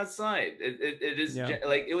being outside. It is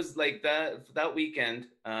like it was like that weekend.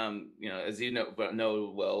 As you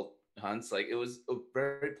know well, Hunts, like it was a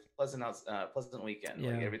very pleasant weekend.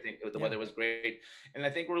 Like everything, the weather was great, and I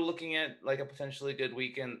think we're looking at like a potentially good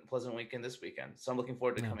pleasant weekend this weekend. So I'm looking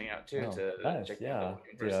forward to coming out too to check it out.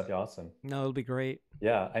 Dude, that'd be awesome. No, it'll be great.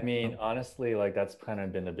 Yeah, I mean, honestly, like that's kind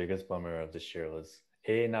of been the biggest bummer of this year was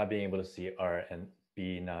A, not being able to see art, and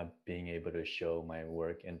B, not being able to show my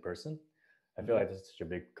work in person. I feel like that's such a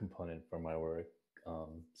big component for my work,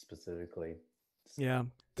 specifically. Yeah,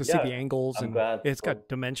 to see the angles, and it's got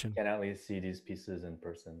dimension. Can at least see these pieces in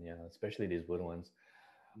person, especially these wood ones.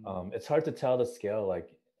 It's hard to tell the scale, like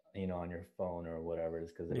on your phone or whatever, it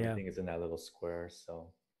is because everything is in that little square. So,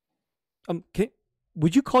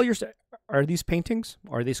 would you call are these paintings?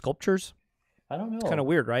 Are they sculptures? I don't know. It's kind of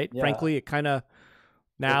weird, right? Yeah. Frankly, it kind of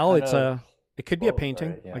it could be a painting.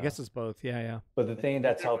 Right? Yeah. I guess it's both. Yeah. But the thing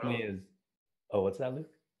that's helped me is, what's that, Luke?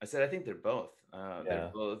 I said I think they're both.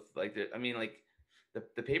 They're both like I mean, like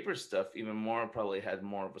the paper stuff even more probably had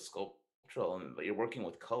more of a sculptural, but you're working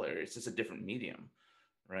with color. It's just a different medium,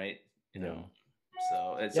 right?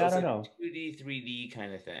 So it's also a 2D, 3D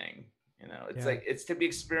kind of thing. It's like it's to be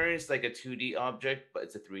experienced like a 2D object, but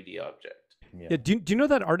it's a 3D object. Yeah. Do you know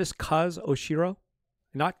that artist Kaz Oshiro?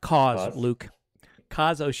 Not Kaz, Luke.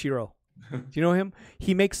 Kaz Oshiro. Do you know him?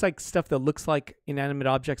 He makes like stuff that looks like inanimate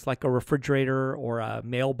objects, like a refrigerator or a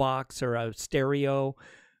mailbox or a stereo,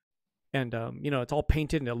 and it's all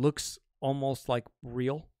painted and it looks almost like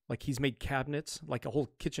real. Like he's made cabinets, like a whole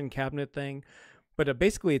kitchen cabinet thing. But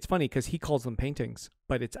basically, it's funny because he calls them paintings,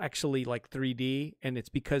 but it's actually like 3D, and it's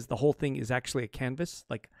because the whole thing is actually a canvas.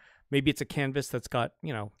 Like maybe it's a canvas that's got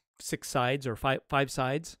 6 sides or five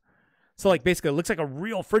sides. So like basically it looks like a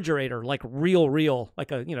real refrigerator, like real,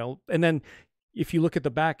 like a, and then if you look at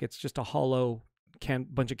the back, it's just a hollow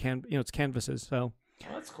bunch of it's canvases. So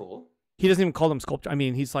that's cool. He doesn't even call them sculpture. I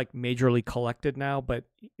mean, he's like majorly collected now, but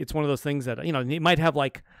it's one of those things that, he might have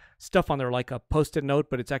like stuff on there, like a Post-it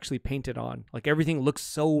note, but it's actually painted on. Like everything looks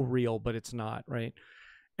so real, but it's not, right?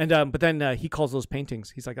 And but then he calls those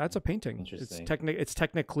paintings. He's like, that's a painting. Interesting. It's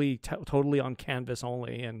technically totally on canvas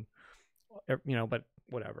only, and but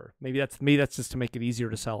whatever. Maybe that's just to make it easier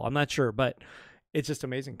to sell. I'm not sure, but it's just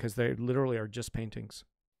amazing because they literally are just paintings.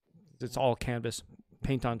 It's all canvas,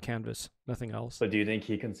 paint on canvas, nothing else. But do you think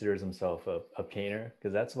he considers himself a painter?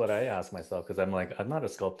 Because that's what I ask myself. Because I'm like, I'm not a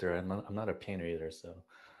sculptor. I'm not a painter either. So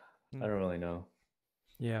I don't really know.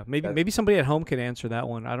 Yeah, maybe somebody at home could answer that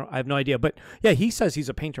one. I have no idea. But yeah, he says he's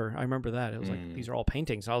a painter. I remember that. It was like, these are all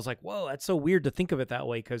paintings. I was like, whoa, that's so weird to think of it that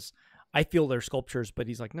way because I feel they're sculptures. But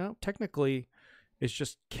he's like, no, technically it's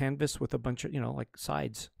just canvas with a bunch of, like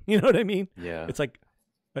sides. You know what I mean? Yeah. It's like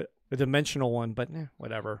a dimensional one, but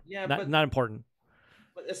whatever. Yeah, not important.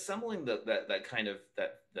 But assembling that kind of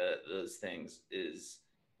those things is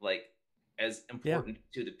like as important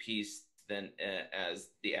to the piece than as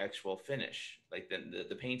the actual finish, like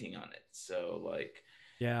the painting on it. So like,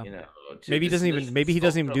 maybe he doesn't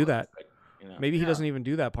even do that. Maybe he doesn't even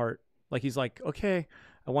do that part. Like he's like, okay,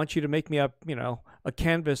 I want you to make me a a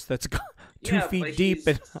canvas that's 2 Yeah, feet but deep.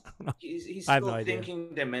 And I don't know. he's I have no still idea.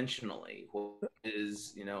 thinking dimensionally, what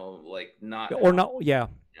is, like not Or how not? Yeah,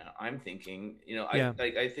 I'm thinking. yeah,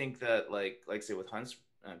 I think that like say with Hunt's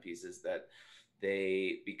pieces that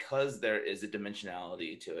because there is a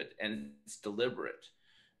dimensionality to it and it's deliberate,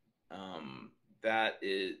 that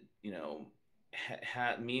is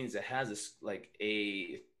means it has like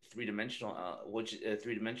a three-dimensional which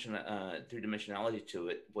three dimensionality to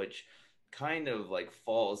it, which kind of like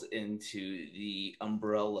falls into the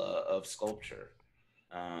umbrella of sculpture.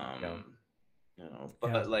 Yeah. um yeah,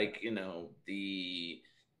 but like the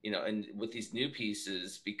and with these new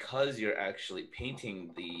pieces, because you're actually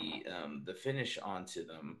painting the finish onto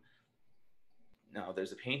them. Now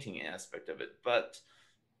there's a painting aspect of it, but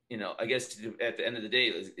I guess at the end of the day,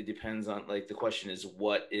 it depends on, like, the question is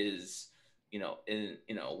what is,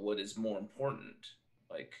 what is more important.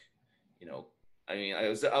 Like, you know, I mean, I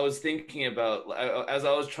was thinking about, as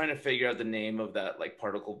I was trying to figure out the name of that like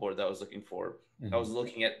particle board that I was looking for. I was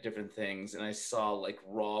looking at different things and I saw like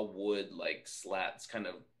raw wood, like slats kind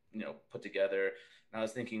of, put together. And I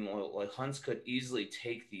was thinking, well, like Hunts could easily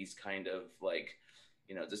take these kind of like,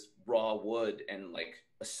 just raw wood and like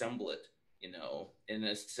assemble it, in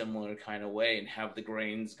a similar kind of way and have the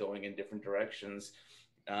grains going in different directions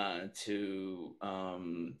to,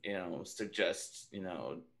 suggest,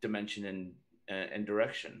 dimension and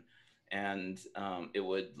direction. And it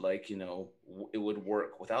would like, it would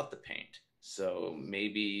work without the paint. So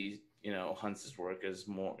maybe, Hunts's work is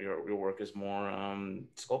more, your work is more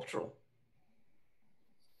sculptural.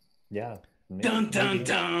 Yeah. Dun dun Maybe.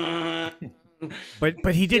 dun.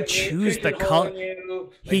 but he did choose the color.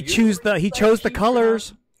 He He chose the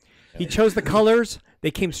colors. He Yeah. chose the colors.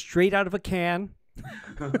 They came straight out of a can.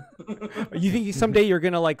 You think someday you're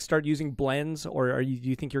gonna like start using blends, or do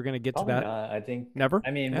you think you're gonna get to Probably that? not. I think. Never.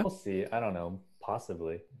 I mean, Yeah. we'll see. I don't know.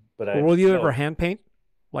 Possibly, but Or will you ever hand paint?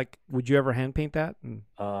 Like, would you ever hand paint that?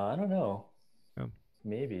 I don't know. Yeah.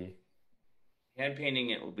 Maybe. Hand painting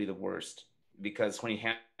it will be the worst, because when you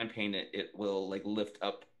hand paint it, it will like lift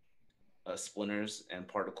up splinters and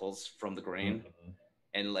particles from the grain, Mhm.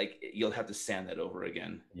 and like you'll have to sand that over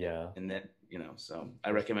again. Yeah. And then, so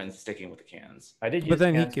I recommend sticking with the cans. I did But use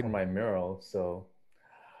then he cans for can. my mural, so.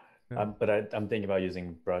 Yeah. But I'm thinking about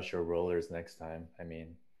using brush or rollers next time. I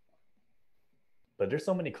mean, but there's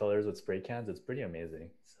so many colors with spray cans. It's pretty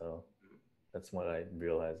amazing. So that's what I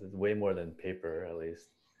realized. It's way more than paper, at least.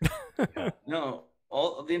 Yeah. No,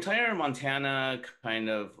 the entire Montana kind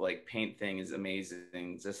of like paint thing is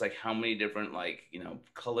amazing. Just like how many different like,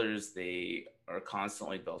 colors they are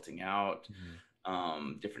constantly belting out.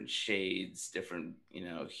 Different shades, different,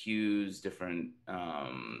 hues, different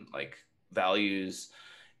like values.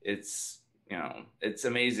 It's, it's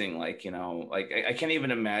amazing. Like, like I can't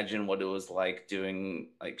even imagine what it was like doing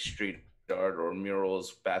like street art or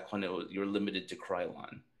murals back when you're limited to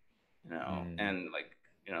Krylon, and like,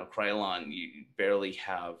 Krylon, you barely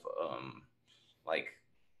have like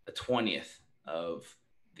a 20th of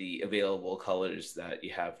the available colors that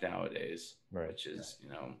you have nowadays, Right. which is,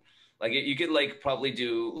 like you could like probably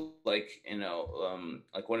do like,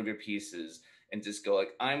 like one of your pieces and just go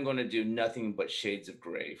like, I'm going to do nothing but shades of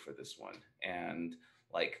gray for this one, and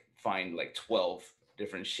like find like 12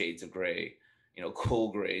 different shades of gray,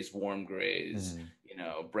 cool grays, warm grays,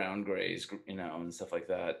 brown grays, and stuff like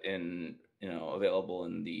that, and available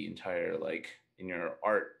in the entire, like in your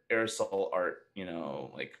art aerosol art,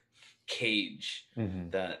 like cage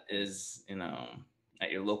that is, at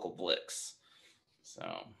your local Blix.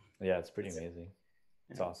 So Yeah, it's pretty amazing.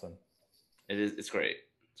 It's awesome. it is. It's great.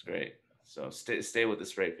 It's great. So stay with the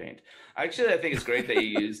spray paint. Actually, I think it's great that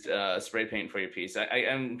you used spray paint for your piece.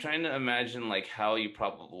 I'm trying to imagine like how you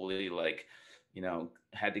probably like,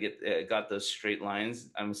 had to got those straight lines.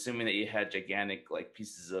 I'm assuming that you had gigantic like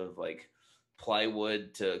pieces of like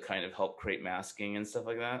plywood to kind of help create masking and stuff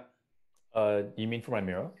like that. You mean for my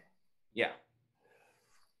mural? Yeah.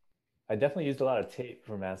 I definitely used a lot of tape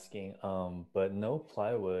for masking, but no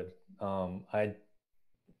plywood.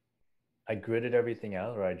 I gridded everything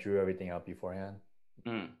out, or I drew everything out beforehand,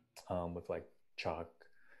 with like chalk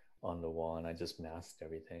on the wall, and I just masked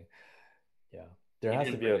everything. Yeah, there has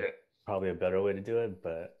to be probably a better way to do it,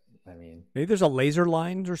 but I mean, Maybe there's a laser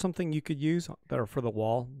lines or something you could use that are for the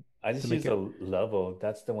wall. I just used a level.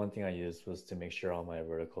 That's the one thing I used, was to make sure all my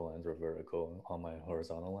vertical lines were vertical, all my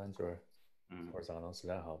horizontal lines were horizontal, so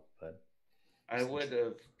that helped. But I would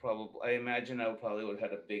have probably, I imagine I probably would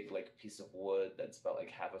have had a big like piece of wood that's about like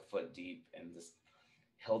half a foot deep, and just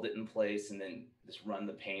held it in place, and then just run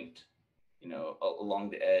the paint, along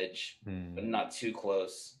the edge, but not too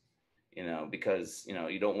close, you know, because you know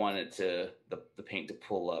you don't want it to the paint to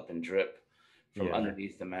pull up and drip from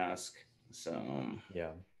underneath the mask. So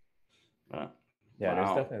yeah, but, yeah. There's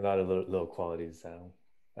wow. definitely a lot of little qualities that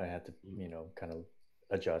I had to, you know, kind of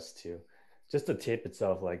adjust to. Just the tape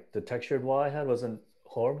itself, like the textured wall I had wasn't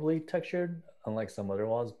horribly textured, unlike some other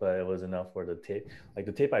walls, but it was enough for the tape. Like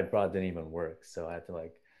the tape I brought didn't even work, so I had to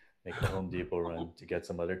like make a Home Depot run to get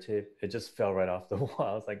some other tape. It just fell right off the wall.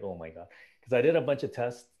 I was like, oh my god, because I did a bunch of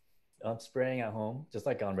tests spraying at home, just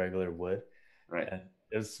like on regular wood, Right. and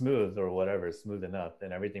it was smooth or whatever, smooth enough,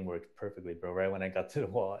 and everything worked perfectly. But right when I got to the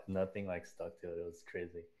wall, nothing like stuck to it. It was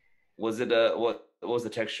crazy. Was it what was the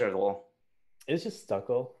texture of the wall? It's just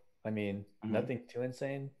stucco. I mean, nothing too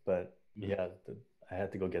insane, but yeah, I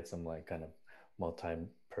had to go get some like kind of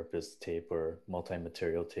multi-purpose tape or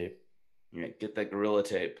multi-material tape. Yeah, get that Gorilla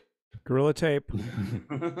Tape. Gorilla Tape.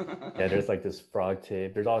 Yeah, there's like this frog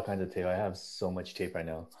tape. There's all kinds of tape. I have so much tape right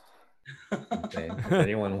now. If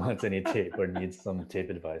anyone wants any tape or needs some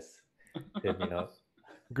tape advice, hit me up.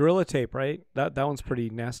 Gorilla Tape, right? That one's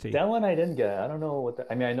pretty nasty. That one I didn't get. I don't know what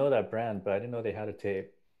I mean, I know that brand, but I didn't know they had a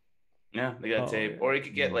tape. Yeah, they got tape. Or you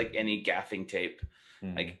could get like any gaffing tape.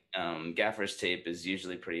 Like gaffer's tape is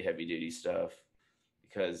usually pretty heavy duty stuff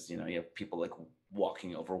because you know you have people like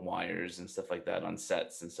walking over wires and stuff like that on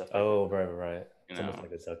sets and stuff. Oh, right. It's You know?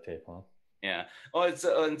 almost like a duct tape, huh? Yeah. Oh, it's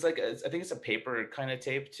like I think it's a paper kind of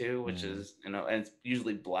tape too, which is you know, and it's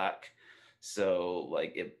usually black, so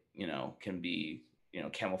like it you know can be you know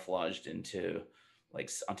camouflaged into like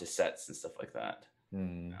onto sets and stuff like that. You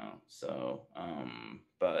know? So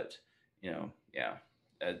but you know yeah.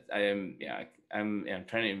 I'm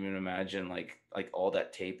trying to even imagine like all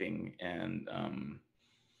that taping and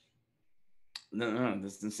no,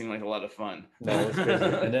 this doesn't seem like a lot of fun. No, it was crazy.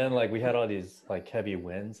 And then like we had all these like heavy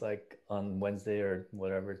winds like on Wednesday or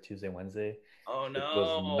whatever, Tuesday, Wednesday. Oh no. It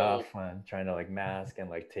was not fun trying to like mask and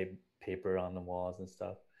like tape paper on the walls and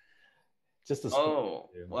stuff. Just a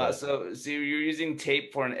wow. So you're using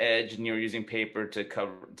tape for an edge and you're using paper to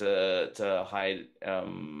cover to hide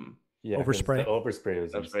yeah, overspray. The overspray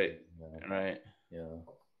was right. Right. Yeah.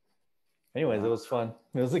 Anyways, it was fun.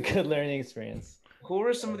 It was a good learning experience. Who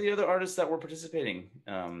were some of the other artists that were participating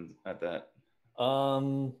at that?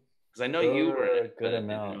 Because I know you were a good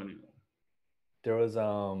amount. There was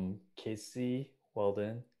Casey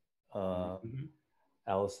Weldon,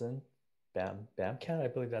 Allison, Bamcat, I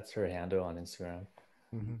believe that's her handle on Instagram.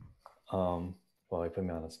 Well, he put me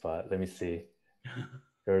on the spot. Let me see.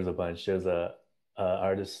 There was a bunch. There's a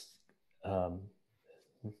artist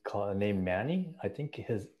named Manny. I think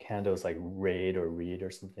his handle is like Raid or Reed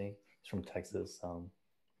or something. He's from Texas.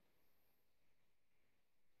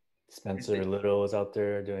 Spencer Little was out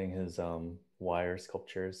there doing his wire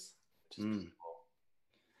sculptures. Cool.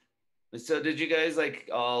 So did you guys like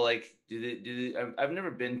all like did I've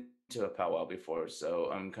never been to a powwow before,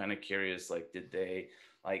 so I'm kind of curious, like did they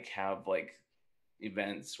like have like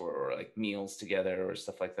events or like meals together or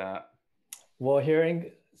stuff like that? Well,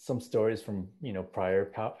 hearing some stories from you know prior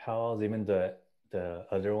powwows, even the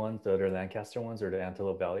other ones, the other Lancaster ones or the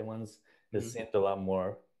Antelope Valley ones, it seemed a lot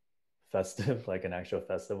more festive, like an actual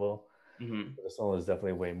festival. This one was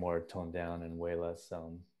definitely way more toned down and way less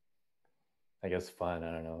I guess fun.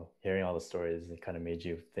 I don't know, hearing all the stories, it kind of made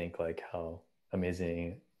you think like how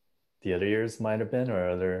amazing the other years might have been, or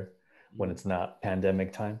other when it's not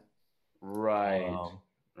pandemic time. Right.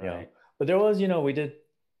 Yeah, but there was, you know, we did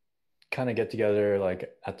kind of get together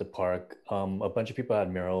like at the park. A bunch of people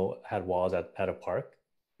had walls at a park,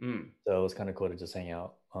 so it was kind of cool to just hang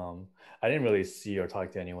out. I didn't really see or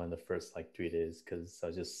talk to anyone the first like 3 days because I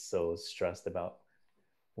was just so stressed about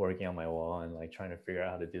working on my wall and like trying to figure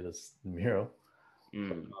out how to do this mural.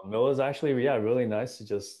 It was actually really nice to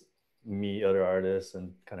just meet other artists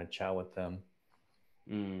and kind of chat with them.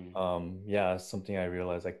 Something I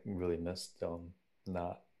realized I really missed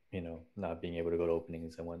not being able to go to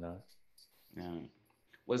openings and whatnot.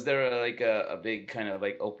 Was there a big kind of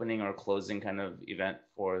like opening or closing kind of event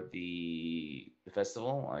for the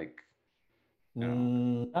festival? Like,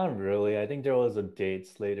 not really. I think there was a date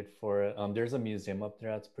slated for it. There's a museum up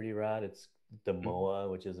there that's pretty rad. It's the MOA,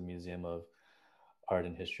 which is a museum of art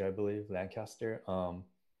and history, I believe, Lancaster.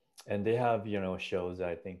 And they have shows that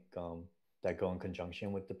I think that go in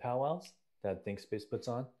conjunction with the powwows that ThinkSpace puts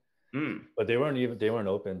on. But they weren't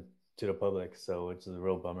open to the public, so it's a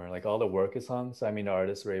real bummer. Like all the work is hung, so I mean the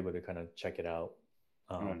artists were able to kind of check it out.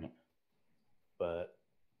 But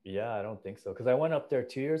yeah, I don't think so, because I went up there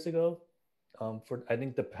 2 years ago for I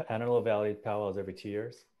think the Antelope Valley powwows every 2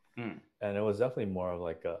 years, and it was definitely more of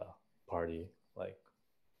like a party, like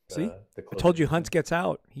See, the I told you, closing. Hunts gets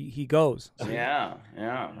out. He goes. Yeah,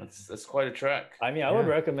 that's quite a trek. I mean, I would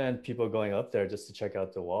Yeah. recommend people going up there just to check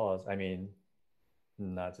out the walls. I mean,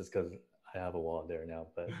 not just because I have a wall there now,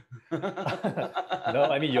 but no,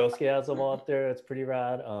 I mean Yosuke has a wall up there. It's pretty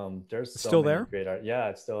rad. There's It's so still many there? great art. Yeah,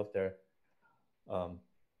 it's still up there. Um,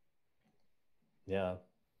 yeah,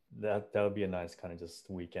 that would be a nice kind of just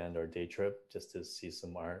weekend or day trip just to see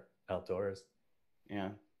some art outdoors. Yeah.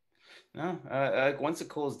 No, like once it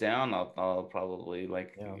cools down, I'll probably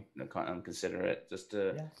like Yeah. consider it just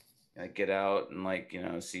to Yeah. get out and like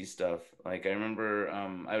see stuff. Like I remember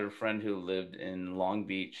I had a friend who lived in Long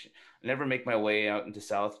Beach. I never make my way out into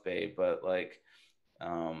South Bay, but like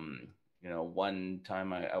one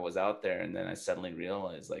time I was out there and then I suddenly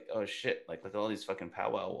realized like, oh shit, like look at all these fucking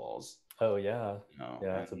powwow walls. Oh yeah, You know,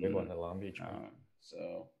 yeah, it's a big one, and the Long Beach one.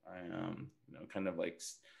 so I kind of like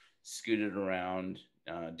scooted around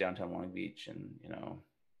downtown Long Beach and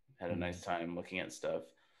had a nice time looking at stuff.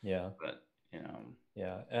 Yeah, But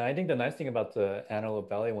yeah, and I think the nice thing about the Antelope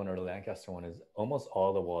Valley one or the Lancaster one is almost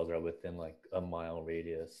all the walls are within like a mile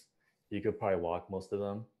radius. You could probably walk most of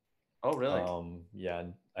them. oh really? Yeah,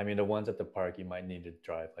 I mean the ones at the park you might need to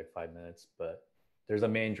drive like 5 minutes, but there's a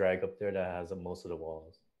main drag up there that has most of the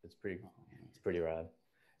walls. It's pretty rad.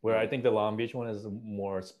 Where I think the Long Beach one is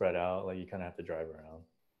more spread out, like you kind of have to drive around.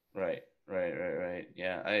 Right.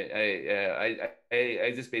 Yeah,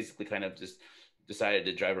 I just basically kind of just decided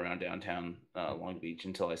to drive around downtown Long Beach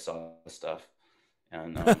until I saw the stuff,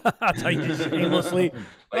 and That's how you just aimlessly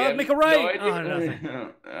like, make a right. No Oh, nothing.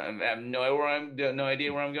 I have no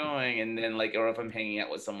idea where I'm going, and then like, or if I'm hanging out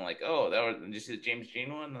with someone like, oh, that was did you see the James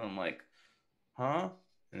Jean one, and I'm like, huh,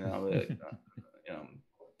 and I'll be like,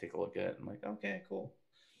 take a look at it. I'm like, okay, cool.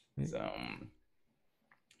 So,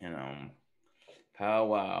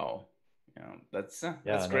 powwow. That's Yeah,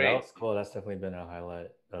 no, great. that was cool. That's definitely been a highlight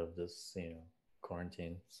of this,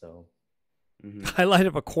 quarantine. So Highlight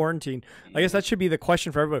of a quarantine. I guess that should be the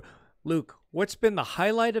question for everybody. Luke, what's been the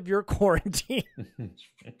highlight of your quarantine?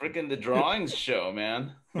 Freaking the drawings show,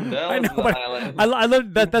 man. That I was know, the but highlight. I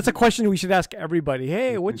love that. That's a question we should ask everybody.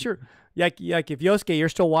 Hey, what's your like if Yosuke, you're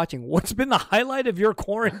still watching, what's been the highlight of your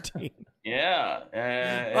quarantine? Yeah.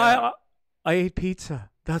 I ate pizza.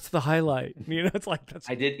 That's the highlight. It's like that's.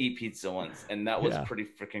 I did eat pizza once, and that was Yeah. pretty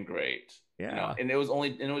freaking great. Yeah. And it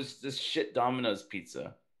was just shit Domino's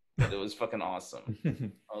pizza, but it was fucking awesome.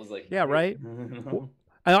 I was like, Yeah, right.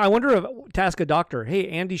 I wonder to ask a doctor. Hey,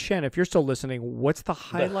 Andy Shen, if you're still listening, what's the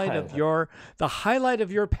highlight of your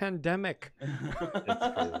pandemic? it's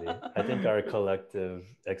crazy. I think our collective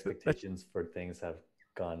expectations for things have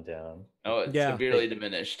gone down. Oh, it's severely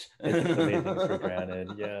diminished. It's taking things for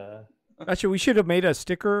granted. Yeah. Actually, we should have made a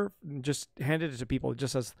sticker and just handed it to people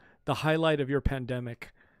just as the highlight of your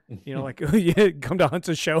pandemic. Like you come to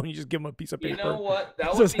Hunt's show and you just give them a piece of paper. You know what?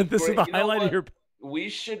 That would be this great. is the highlight of your. We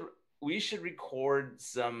should record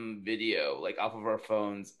some video like off of our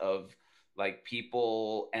phones of like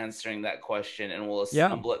people answering that question, and we'll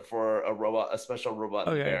assemble it for a special robot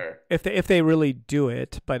bear. If they really do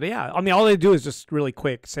it, but yeah, I mean, all they do is just really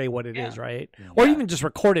quick say what it is, right? Or even just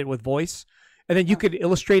record it with voice, and then you could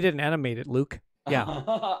illustrate it and animate it, Luke. Yeah.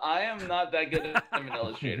 I am not that good at an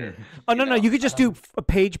illustrator. Oh no, you could just do a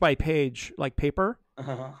page by page like paper.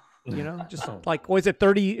 Just like, is it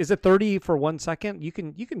 30? Is it 30 for 1 second? You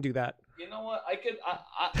can do that. You know what?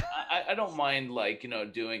 I don't mind like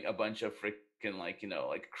doing a bunch of freaking like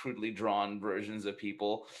crudely drawn versions of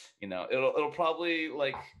people. It'll probably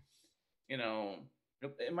like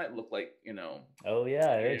it might look like Oh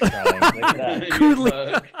yeah, it's trying. Look at that.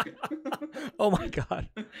 Crudely. Oh my god.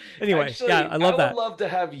 Anyway, actually, yeah, I love that. I would love to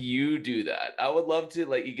have you do that. I would love to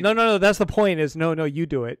like you can... No. That's the point. Is no, you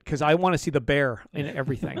do it because I want to see the bear in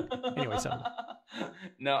everything. Anyway, so.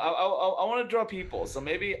 No, I want to draw people. So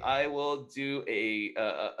maybe I will do a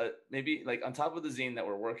maybe like on top of the zine that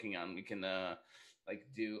we're working on, we can like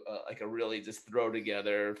do like a really just throw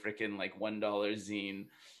together freaking like $1 zine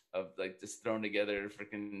of like just thrown together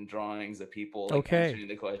freaking drawings of people like answering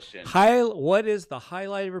the question. What is the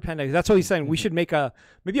highlight of your pandemic? That's what he's saying. We should make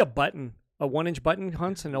maybe a button, a 1-inch button,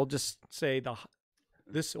 Hunts, and it'll just say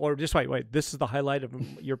this or just wait. This is the highlight of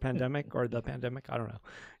your pandemic or the pandemic. I don't know.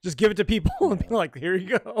 Just give it to people and be like, here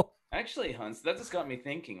you go. Actually, Hunts, that just got me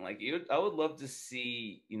thinking. Like, I would love to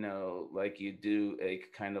see, like you do a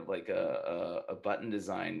kind of like a button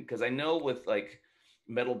design, because I know with like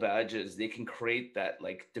metal badges they can create that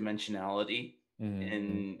like dimensionality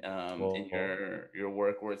in your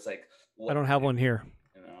work where it's like I don't have one here.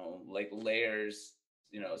 Like layers.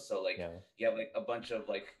 So like you have like a bunch of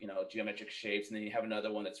like geometric shapes, and then you have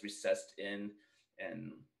another one that's recessed in,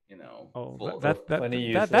 and you know. Oh, full- that's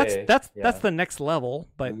say, that's yeah. the next level.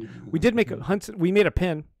 But we did make a Hunts. We made a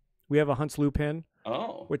pin. We have a Huntsloo pin,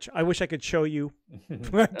 Oh, which I wish I could show you.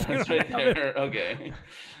 that's right there. Okay.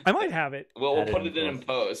 I might have it. Well, we'll Add it put in it in post.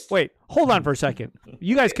 post. Wait, hold on for a second.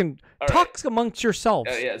 You guys can All talk amongst yourselves.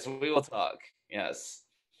 Yes, we will talk. Yes.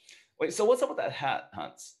 Wait, so what's up with that hat,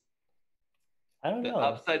 Hunts? I don't The know.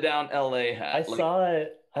 upside down LA hat. I Like- saw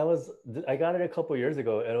it. I got it a couple years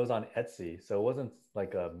ago, and it was on Etsy, so it wasn't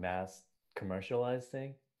like a mass commercialized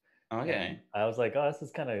thing. Okay. And I was like, oh, this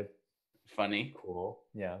is kind of Funny. cool.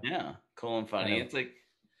 Yeah. Yeah, cool and funny. I know. It's like,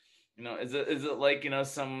 you know, is it like, you know,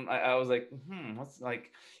 I was like, what's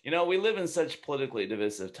like, you know, we live in such politically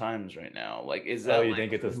divisive times right now. Like, is that Oh, you like...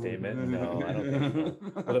 think it's a statement? No, I don't think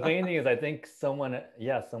so. Well, the funny thing is, I think someone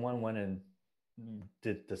went and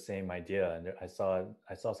did the same idea, and I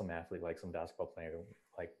saw some athlete, like some basketball player,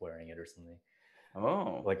 like wearing it or something,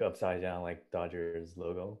 Oh, like upside down, like Dodgers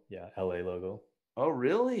logo. Yeah, LA logo. oh,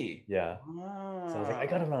 really? Yeah. Wow. So I was like, I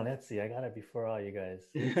got it on Etsy. I got it before all you guys.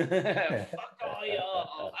 Fuck all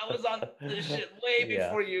y'all. I was on this shit way Yeah.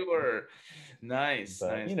 before you were. Nice.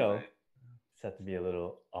 But nice. you know, nice. just have to be a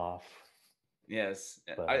little off. Yes.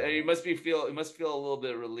 But, You must feel a little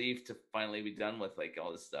bit of relief to finally be done with like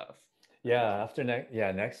all this stuff. Yeah,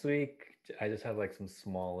 next week I just have like some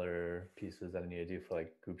smaller pieces that I need to do for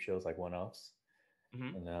like group shows, like one-offs.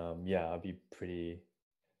 Mhm. And I'll be pretty.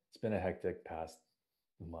 It's been a hectic past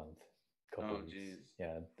month, couple Oh, weeks. jeez.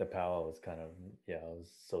 Yeah, the POW was kind of it was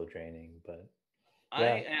so draining, but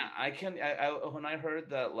I when I heard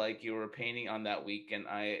that like you were painting on that weekend,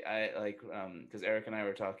 I like because Eric and I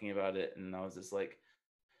were talking about it, and I was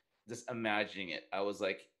just imagining it. I was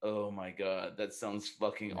like, oh my god, that sounds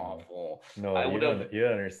fucking awful. no, I you would've-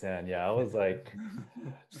 don't understand. Yeah, I was like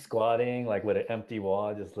squatting like with an empty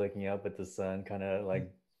wall, just looking up at the sun, kind of like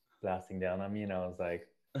blasting down on me, and I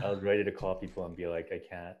was ready to call people and be like, I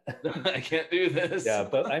can't. I can't do this. Yeah,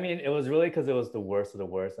 but I mean, it was really because it was the worst of the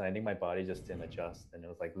worst, and I think my body just didn't adjust, and it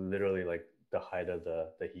was like literally like the height of the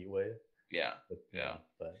heat wave. yeah. But, Yeah.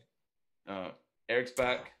 But Eric's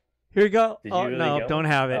back. Here you go. Did Oh you really no, go? don't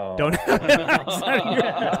have it. Oh. Don't have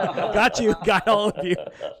it. Got you. Got all of you.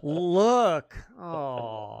 Look.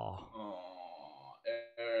 Oh. Oh,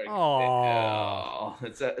 Eric. Aw.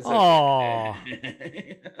 It's Aw.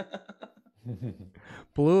 okay.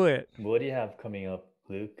 Blew it. what do you have coming up,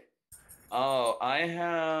 Luke? Oh, I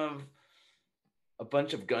have a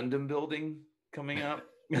bunch of Gundam building coming up.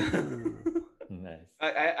 Nice.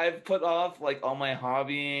 I've put off like all my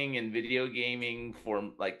hobbying and video gaming for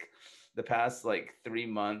like the past like 3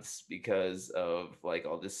 months because of like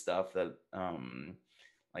all this stuff that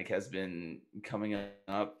like has been coming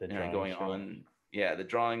up The and drawing going show. on. Yeah, the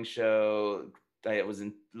drawing show. I was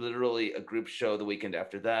in literally a group show the weekend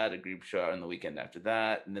after that, a group show on the weekend after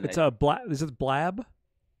that, and then It's a blab. Is it Blab?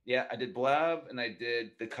 yeah, I did Blab and I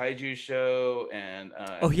did the Kaiju show and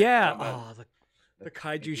Oh yeah. Combat- Oh, the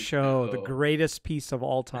Kaiju show, the greatest piece of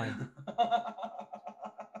all time.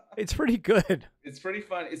 It's pretty good. It's pretty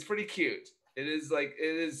fun. It's pretty cute. It is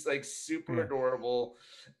like super adorable.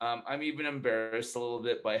 I'm even embarrassed a little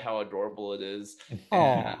bit by how adorable it is.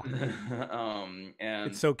 Aw.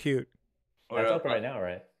 And It's so cute. That's up right now,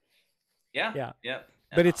 right? Yeah.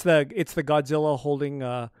 But it's the Godzilla holding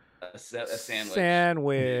a a sandwich.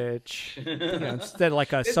 sandwich. You know, instead of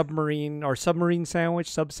like a submarine sandwich,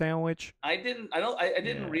 sub sandwich. I didn't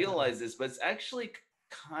Yeah. realize this, but it's actually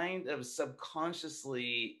kind of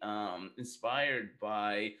subconsciously inspired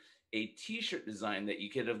by a T-shirt design that you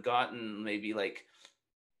could have gotten maybe like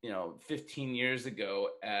 15 years ago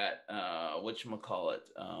at whatchamacallit,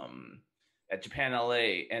 at Japan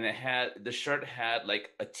LA, and the shirt had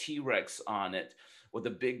like a T-Rex on it with a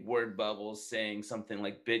big word bubble saying something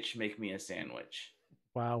like "Bitch, make me a sandwich."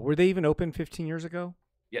 Wow. Were they even open 15 years ago?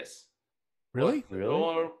 Yes. Really? Really?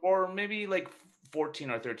 Or maybe like 14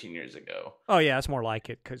 or 13 years ago. Oh yeah, that's more like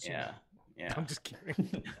it. Cause Yeah. I'm just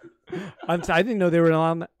kidding. I didn't know they were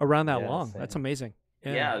around that Yeah, long. same. That's amazing.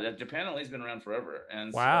 Yeah, that Japan LA's been around forever.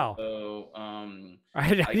 And Wow. so I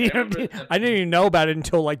remember didn't even know about it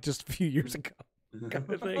until like just a few years ago. Kind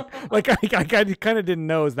of thing. Like I kind of didn't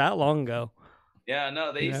know it was that long ago. yeah,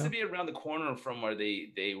 no, they used Yeah. to be around the corner from where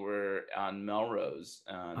they were on Melrose.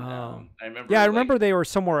 And, Oh. I remember. Yeah, I like, remember they were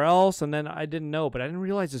somewhere else, and then I didn't know, but I didn't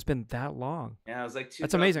realize it's been that long. Yeah, it was like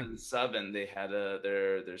That's amazing. 2007. They had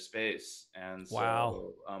their space, and so,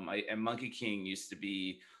 Wow. and Monkey King used to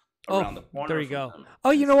be Oh, around the corner. there you from go. them.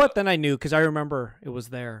 Oh, you And know what? so- Then I knew because I remember it was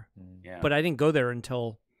there, Mm. Yeah, but I didn't go there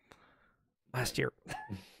until Last year.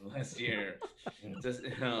 Last year, just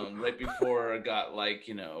right before it got like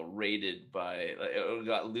raided by, like, it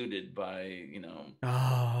got looted by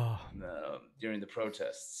during the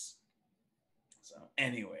protests. So,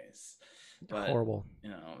 anyways, but, horrible.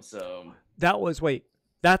 So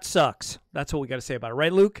that sucks. That's what we got to say about it,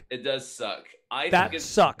 right, Luke? it does suck. That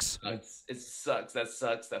sucks. It sucks. That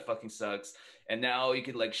sucks. That fucking sucks. And now you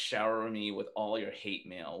could like shower me with all your hate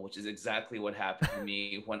mail, which is exactly what happened to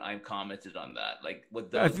me when I commented on that. Like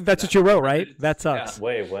with I think that's what you wrote, right? That sucks. Yeah.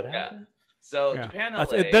 Wait, what happened? So Yeah. Japan LA.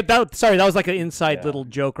 Sorry, that was like an inside little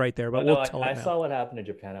joke right there, but no, we'll tell it I now. saw what happened in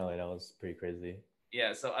Japan LA. That was pretty crazy.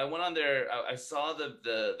 Yeah, so I went on there. I saw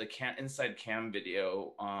the inside cam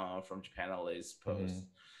video from Japan LA's post,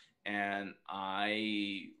 and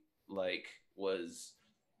I like was,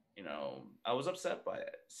 I was upset by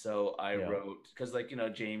it. So I wrote, because like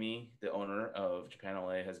Jamie, the owner of Japan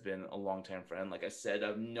LA, has been a longtime friend. Like I said,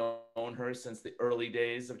 I've known her since the early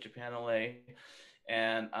days of Japan LA,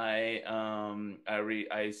 and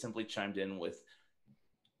I simply chimed in with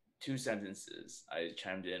 2 sentences. I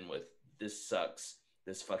chimed in with, "This sucks.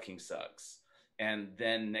 This fucking sucks." And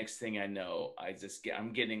then next thing I know,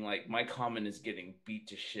 I'm getting like, my comment is getting beat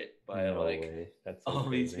to shit by That's so all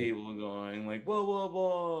crazy. these people going like blah blah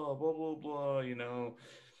blah blah blah blah,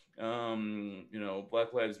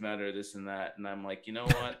 Black Lives Matter, this and that. And I'm like, you know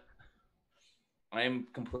what? I am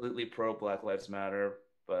completely pro Black Lives Matter,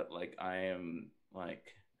 but like I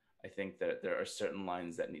think that there are certain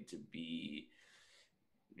lines that need to be,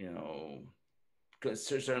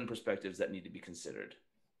 certain perspectives that need to be considered.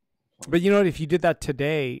 But you know what? If you did that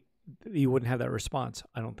today, you wouldn't have that response.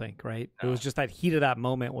 I don't think, right? No. It was just that heat of that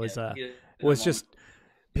moment was just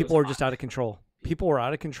people were just out of control. People were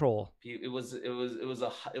out of control. It was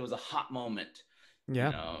a hot moment.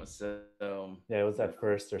 Yeah. So it was that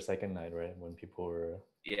first or second night, right, when people were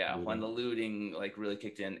looting. When the looting like really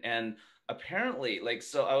kicked in. And apparently, like,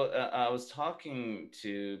 so I was talking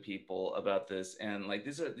to people about this, and like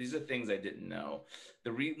these are things I didn't know.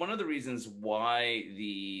 One of the reasons why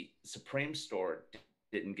the Supreme store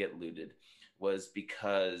didn't get looted was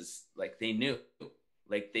because like they knew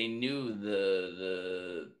the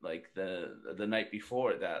night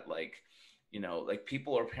before that, like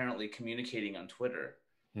people are apparently communicating on Twitter,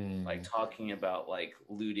 like talking about like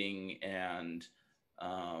looting and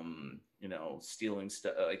stealing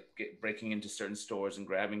stuff, like breaking into certain stores and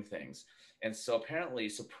grabbing things. And so apparently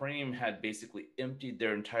Supreme had basically emptied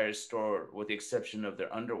their entire store with the exception of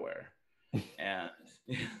their underwear and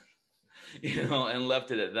and left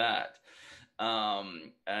it at that.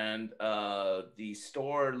 The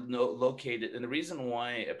store located, and the reason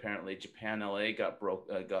why apparently Japan LA got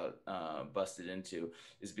busted into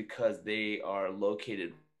is because they are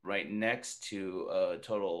located right next to a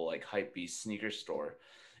total like hypebeast sneaker store.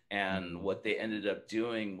 And what they ended up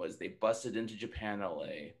doing was they busted into Japan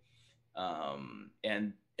LA,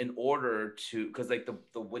 and in order to, because like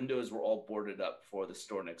the windows were all boarded up for the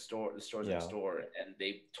stores next door, and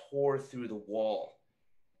they tore through the wall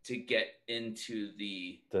to get into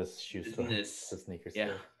the shoe store, the sneaker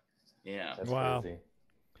store. Yeah. That's wow. crazy.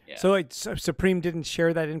 Yeah. So Supreme didn't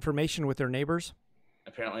share that information with their neighbors?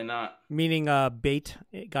 Apparently not. Meaning Bait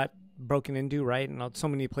got broken into, right? And so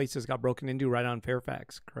many places got broken into right on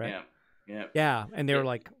Fairfax, correct? Yeah. Yeah, and they were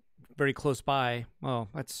like very close by. Oh,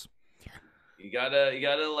 that's... You gotta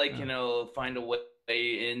like, find a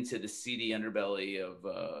way into the seedy underbelly of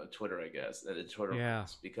Twitter, I guess. The Twitter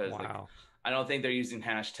groups, because like, I don't think they're using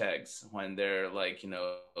hashtags when they're like,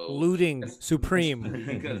 looting Supreme,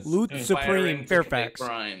 loot Supreme Fairfax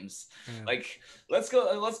crimes. Yeah. Like, let's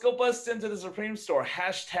go bust into the Supreme store.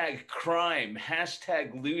 Hashtag crime.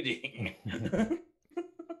 Hashtag looting.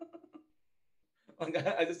 Like,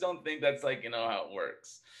 I just don't think that's like how it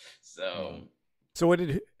works. So what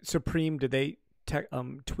did Supreme? Did they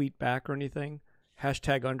tweet back or anything?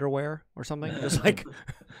 Hashtag underwear or something? Just like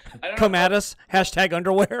come at us. Hashtag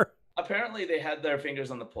underwear. Apparently they had their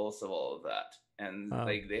fingers on the pulse of all of that, and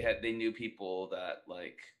like they knew people that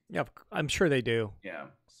like. Yeah, I'm sure they do. Yeah,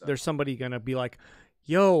 so. There's somebody gonna be like,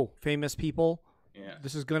 "Yo, famous people,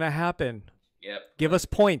 this is gonna happen. Yep. Give us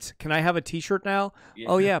points. Can I have a T-shirt now? Yeah.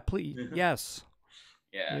 Oh yeah, please. Yes.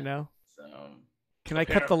 Yeah. So. Can I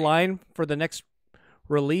cut the line for the next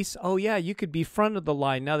release? Oh yeah, you could be front of the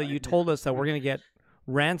line now that you told us that we're gonna get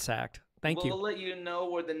ransacked. Thank you. We'll let you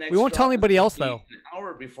know where the next. We won't tell anybody else though. An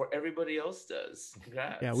hour before everybody else does.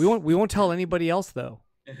 Congrats. Yeah, we won't tell anybody else though.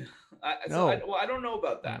 I don't know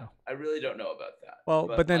about that. No. I really don't know about that. Well,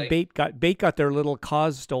 but then like, Bait got their little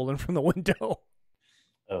cause stolen from the window.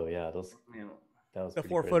 Oh yeah, that was the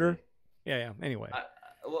 4-footer. Yeah. Anyway,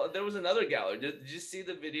 well, there was another gallery. Did you see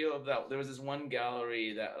the video of that? There was this one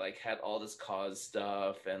gallery that like had all this cause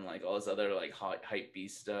stuff and like all this other like hype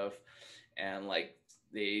beast stuff, and like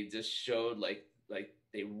they just showed like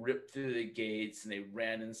they ripped through the gates and they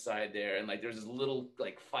ran inside there, and like there's this little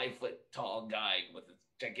like 5-foot tall guy with a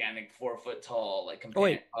gigantic 4-foot tall like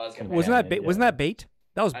companion. Wasn't that bait? Yeah. Wasn't that bait?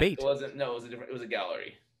 That was bait. It wasn't. No, it was a different. It was a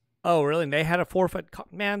gallery. Oh, really? And they had a 4-foot.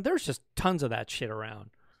 Man, there's just tons of that shit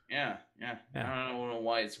around. Yeah. I don't know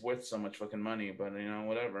why it's worth so much fucking money, but you know,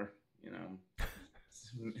 whatever. You know,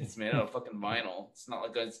 it's made out of fucking vinyl. It's not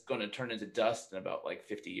like it's going to turn into dust in about like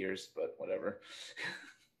 50 years, but whatever.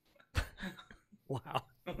 Wow.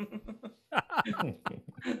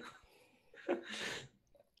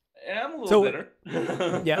 Yeah, I'm a little bitter.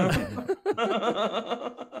 Yeah.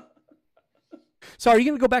 So, are you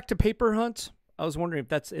going to go back to paper hunts? I was wondering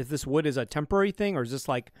if this wood is a temporary thing, or is this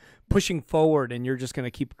like pushing forward and you're just going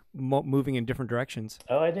to keep moving in different directions?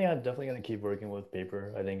 Oh, I think I'm definitely going to keep working with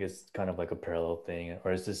paper. I think it's kind of like a parallel thing,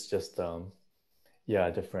 or is this just a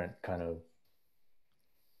different kind of.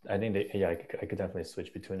 I think I could definitely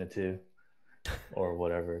switch between the two, or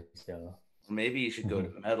whatever. Yeah. Maybe you should go to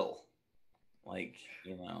metal, like,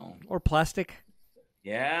 you know, or plastic.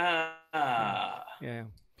 Yeah. Yeah.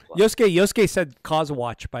 Yosuke said Cause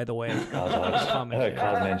Watch, by the way.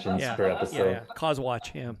 Cause mentions per episode. Yeah. Cause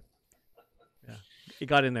Watch, yeah. It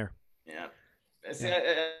got in there. Yeah. See,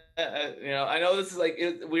 you know, I know this is like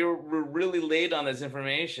we're really late on this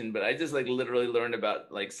information, but I just like literally learned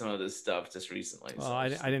about like some of this stuff just recently. Oh, I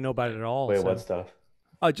didn't know about it at all. Wait, what stuff?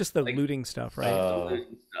 Oh, just the like, looting stuff, right?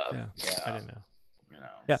 Looting stuff. Yeah, I didn't know. You know,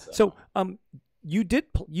 yeah. So,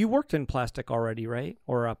 you worked in plastic already, right?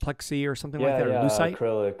 Or plexi or something like that, or lucite?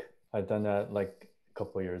 Acrylic. I've done that like a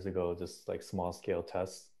couple of years ago, just like small scale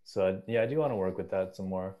tests. So I do want to work with that some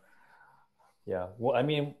more. Yeah. Well, I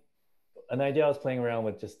mean, an idea I was playing around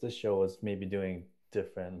with just this show was maybe doing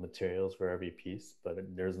different materials for every piece, but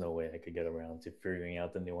there's no way I could get around to figuring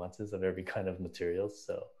out the nuances of every kind of materials.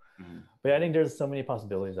 So, but I think there's so many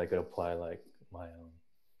possibilities I could apply like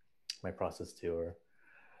my process to, or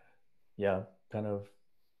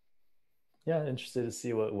interested to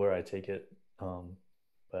see where I take it.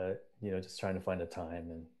 But you know, just trying to find the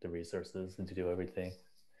time and the resources and to do everything.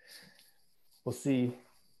 We'll see.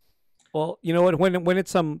 Well, you know what? When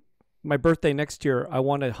it's my birthday next year, I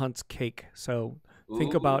want to hunt cake. So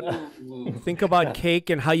think about cake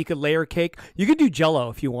and how you could layer cake. You could do Jell-O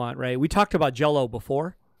if you want, right? We talked about Jell-O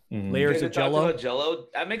before. Mm-hmm. Layers of Jell-O. About Jell-O,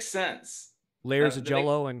 that makes sense. Layers of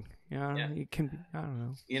Jell-O, and you can. I don't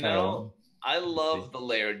know. You know, I love the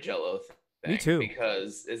layered Jell-O thing. Me too.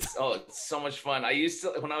 Because it's so much fun. I used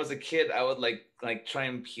to, when I was a kid, I would like try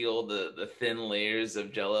and peel the thin layers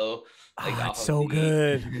of Jell-O. Like, it's so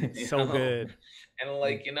good. So good. And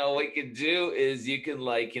like, you know, what you could do is you can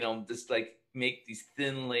like, you know, just like make these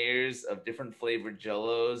thin layers of different flavored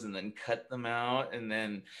Jell-Os and then cut them out. And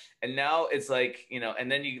now it's like, you know,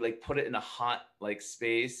 and then you like put it in a hot like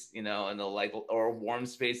space, you know, and or a warm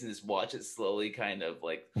space, and just watch it slowly kind of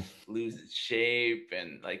like lose its shape.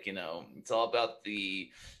 And like, you know, it's all about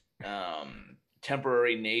the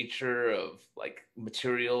temporary nature of like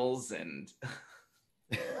materials and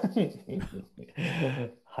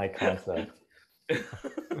high concept.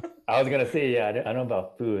 I was gonna say, I don't know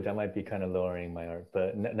about food. That might be kind of lowering my art,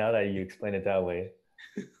 but now that you explain it that way,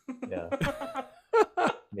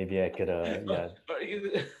 maybe I could,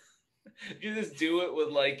 You just do it with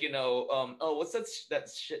like, you know, what's that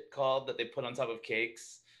shit called that they put on top of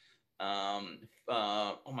cakes? Oh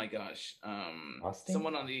my gosh,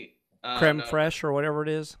 someone on the creme fraiche or whatever it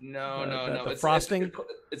is. No, the frosting.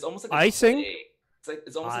 It's almost like icing.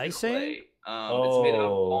 It's almost icing. Like it's made out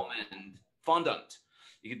of almond fondant.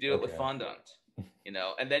 You could do it with fondant, you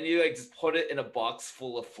know, and then you like just put it in a box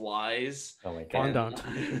full of flies. Oh my god,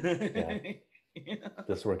 fondant. Yeah.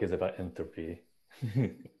 This work is about entropy.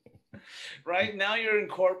 Right now, you're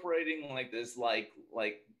incorporating like this, like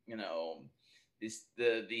you know, this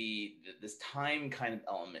this time kind of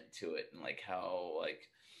element to it, and like how like,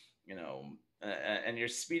 you know. And you're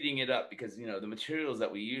speeding it up because, you know, the materials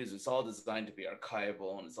that we use, it's all designed to be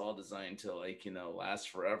archival, and it's all designed to like, you know, last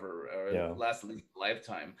forever or last at least a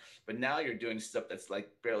lifetime. But now you're doing stuff that's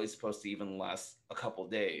like barely supposed to even last a couple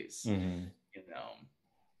days, you know.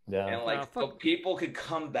 Yeah. And like so people could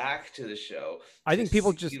come back to the show. I think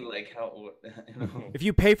people just like how, you know. If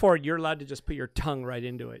you pay for it, you're allowed to just put your tongue right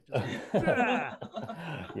into it.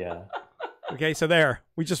 Yeah. Okay, so there.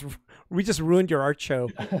 We just ruined your art show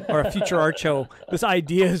or a future art show. This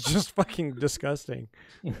idea is just fucking disgusting.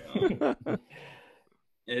 Yeah,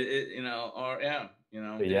 you know, or yeah, you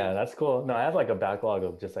know, But yeah, that's cool. No, I have like a backlog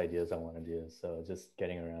of just ideas I want to do. So just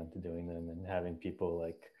getting around to doing them and having people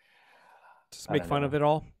like, Just I make don't fun know. of it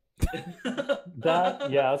all.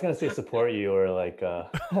 That, yeah, I was gonna say support you or like,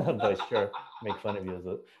 but sure, make fun of you as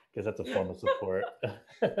a because that's a form of support.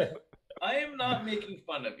 I am not making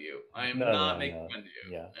fun of you. I am No, not no, making no. fun of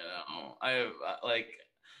you. Yeah. You know, I have like,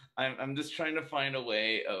 I'm just trying to find a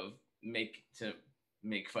way of make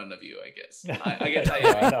fun of you. I guess. I guess I No,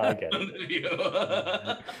 am no, I making get fun it. of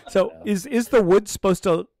you. So No. is the wood supposed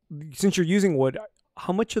to, since you're using wood,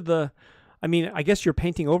 how much of the, I mean, I guess you're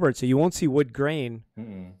painting over it, so you won't see wood grain,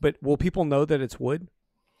 Mm-mm. but will people know that it's wood?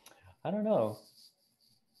 I don't know.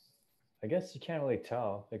 I guess you can't really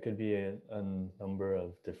tell. It could be a number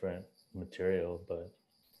of different material, but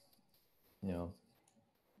you know,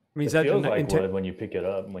 I mean, is it that feels like wood when you pick it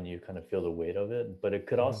up, when you kind of feel the weight of it. But it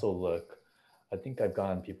could Mhm. also look. I think I've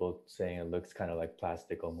gotten people saying it looks kind of like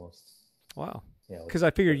plastic almost. Wow. Yeah, with Because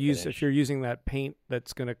I figured the if finish. you're using that paint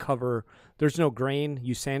that's going to cover, there's no grain.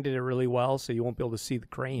 You sanded it really well, so you won't be able to see the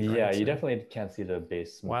grain. Yeah, right? you So- definitely can't see the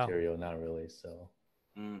base Wow. material, not really. So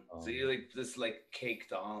So you like just like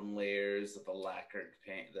caked on layers of the lacquered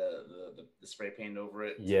paint, the spray paint over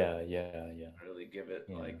it. yeah, To really give it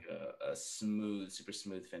Yeah. like a smooth, super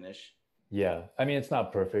smooth finish. yeah. I mean, it's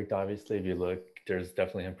not perfect. Obviously, if you look, there's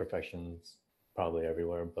definitely imperfections probably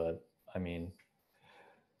everywhere. But I mean,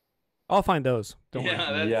 I'll find those. Don't worry.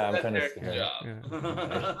 Yeah, Yeah, I'm that's kinda Eric's scared.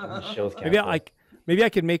 job. it shows Maybe cancer. maybe I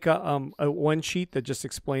could make a one sheet that just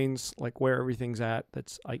explains like where everything's at.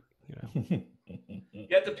 That's you know.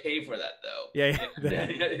 You have to pay for that though. Yeah.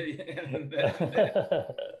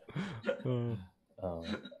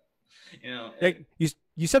 You know, Like,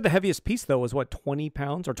 you said the heaviest piece though was what, 20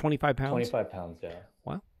 pounds or 25 pounds? 25 pounds, yeah.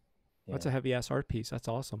 Wow. That's Yeah. a heavy ass art piece. That's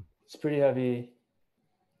awesome. It's pretty heavy.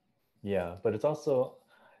 Yeah, but it's also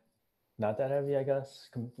not that heavy, I guess,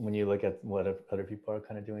 when you look at what other people are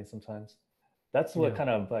kind of doing sometimes. That's what Yeah. kind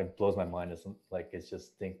of like blows my mind is like it's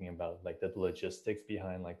just thinking about like the logistics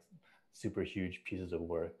behind like super huge pieces of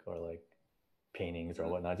work or like paintings or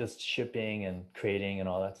whatnot, just shipping and crating and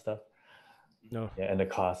all that stuff. No. Yeah, and the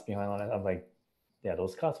cost behind all that. I'm like, yeah,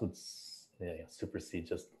 those costs would supersede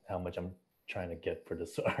just how much I'm trying to get for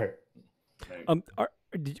this art.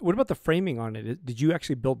 What about the framing on it? Did you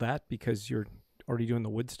actually build that because you're already doing the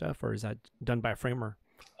wood stuff, or is that done by a framer?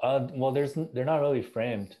 Well, they're not really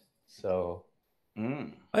framed, so Oh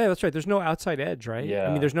yeah, that's right. There's no outside edge, right? I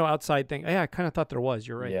Yeah. mean, there's no outside thing. Yeah, I kind of thought there was.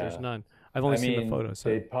 You're right. There's Yeah. none. I've only seen the photos. So.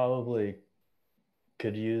 They probably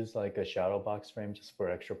could use like a shadow box frame just for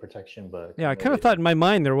extra protection, but Yeah, I kind of thought in my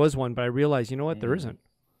mind there was one, but I realized, you know what, there Mhm. isn't.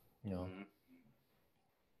 you know.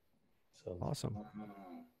 So Awesome.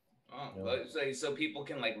 so people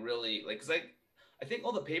can like really like, cause I think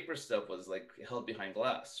all the paper stuff was like held behind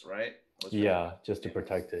glass, right? yeah, just to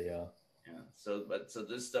protect it. Yeah. Yeah. So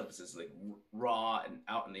this stuff is just like raw and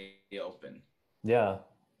out in the open. Yeah.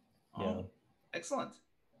 Oh, Yeah. excellent.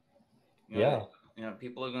 Yeah. You know,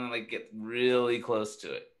 people are gonna like get really close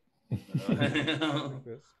to it.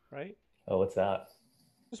 Right? Oh, what's that?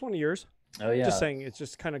 Just one of yours. Oh yeah. Just saying, it's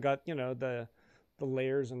just kind of got, you know, the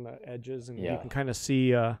layers and the edges, and you Yeah. can kind of see.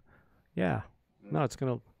 Yeah. No, it's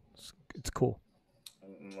cool.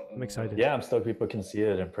 I'm excited. Yeah, I'm stoked people can see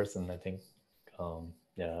it in person. I think,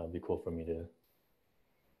 yeah, it'd be cool for me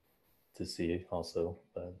to see also.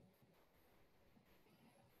 But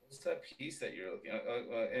What's that piece that you're looking at?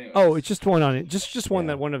 Anyways. Oh, it's just one on it. Just one Yeah.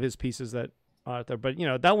 that one of his pieces that are out there. But you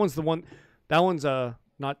know, that one's the one. That one's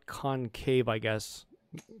not concave, I guess,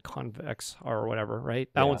 convex or whatever, right?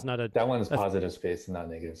 That Yeah. one's not a. that one's that's- positive space, not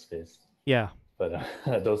negative space. Yeah. But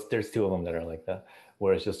there's two of them that are like that,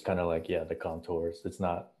 where it's just kind of like the contours. It's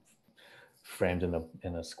not framed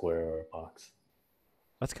in a square or a box.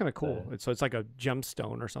 That's kind of cool. It's like a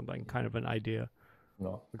gemstone or something, kind of an idea.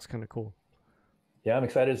 No. Looks kind of cool. Yeah, I'm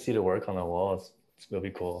excited to see the work on the walls. It'll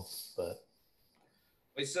be cool. But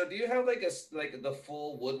Wait, so do you have like the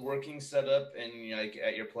full woodworking setup in like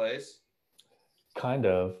at your place? kind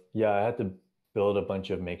of, yeah, I had to build a bunch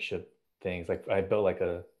of makeshift things. Like I built like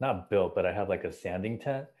not built, but I have like a sanding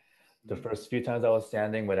tent. The Mhm. first few times I was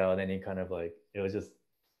sanding without any kind of like, it was just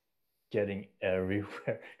getting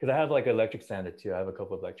everywhere. Because I have like electric sander too. I have a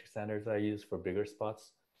couple of electric sanders I use for bigger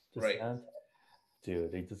spots to Right. sand.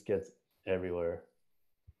 Dude, it just gets everywhere.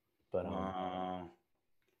 But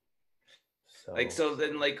So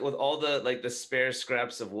then like with all the spare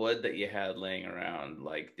scraps of wood that you had laying around,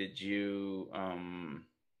 like did you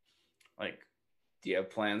like do you have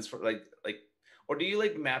plans for like or do you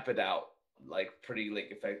like map it out like pretty like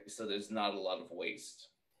effective so there's not a lot of waste?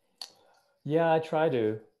 yeah, I try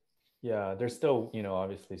to. Yeah, there's still,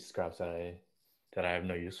 obviously scraps that I have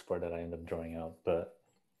no use for that I end up drawing out. But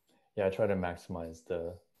yeah, I try to maximize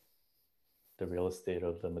the real estate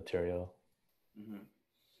of the material. Mm-hmm.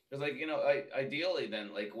 Because, like, ideally,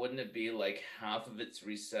 then, like, wouldn't it be like half of it's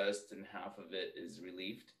recessed and half of it is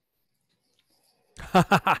relieved?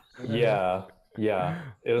 Yeah, yeah.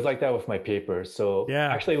 It was like that with my paper. So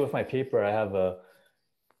Yeah. actually, with my paper, I have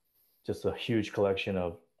just a huge collection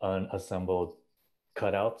of unassembled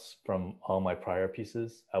cutouts from all my prior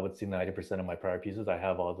pieces. I would see 90% of my prior pieces. I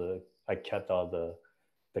kept all the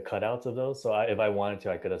cutouts of those. So if I wanted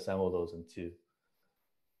to, I could assemble those into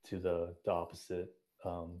the opposite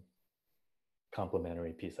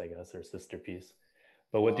complementary piece, I guess, or sister piece.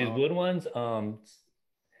 But with these wood ones,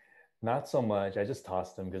 not so much. I just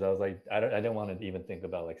tossed them because I was like, I didn't want to even think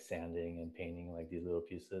about like sanding and painting like these little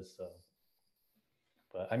pieces. So,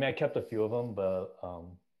 but I mean, I kept a few of them, but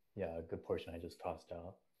yeah, a good portion I just tossed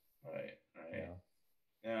out. Right.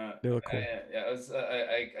 Yeah. They look cool.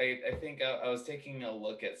 I think I was taking a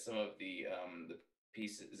look at some of the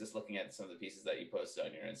pieces, just looking at some of the pieces that you posted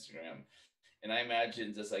on your Instagram, and I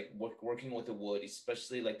imagine just like working with the wood,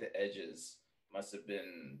 especially like the edges, must have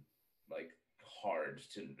been like hard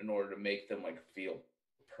in order to make them like feel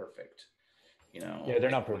perfect. Yeah, they're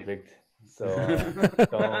not perfect, so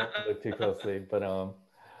don't look too closely. But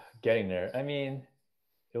getting there. I mean,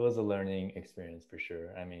 it was a learning experience for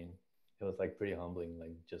sure. I mean, it was like pretty humbling,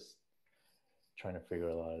 like just trying to figure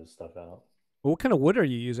a lot of this stuff out. What kind of wood are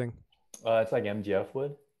you using? It's like MDF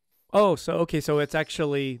wood. Oh, so it's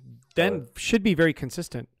actually then should be very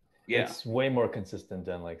consistent. Yeah, it's way more consistent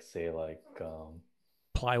than like say like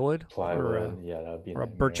plywood. Yeah, that would be or a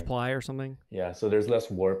birch ply or something. Yeah, so there's less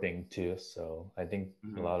warping too. So I think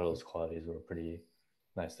a lot of those qualities were pretty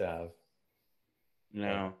nice to have.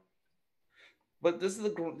 No. But does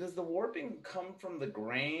the warping come from the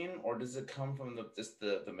grain, or does it come from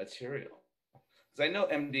the material? Because I know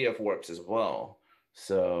MDF warps as well.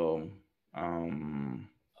 So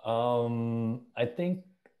I think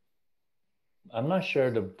I'm not sure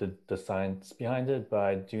the science behind it, but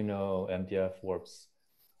I do know MDF warps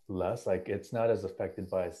less. Like it's not as affected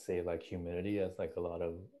by say like humidity as like a lot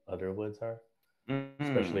of other woods are,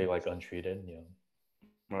 especially like untreated.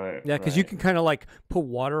 Right. Yeah, because you can kind of like put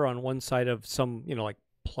water on one side of some, like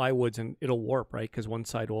plywoods and it'll warp, right? Because one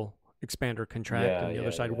side will expand or contract and the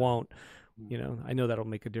other side won't. I know that'll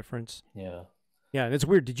make a difference. Yeah. Yeah, and it's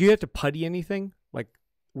weird. Did you have to putty anything? Like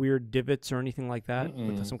weird divots or anything like that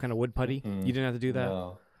with some kind of wood putty? You didn't have to do that?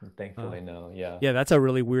 No, thankfully, no. Yeah. Yeah, that's a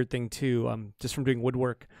really weird thing too. Just from doing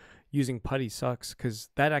woodwork, using putty sucks because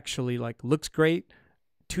that actually like looks great.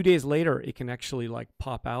 2 days later, it can actually like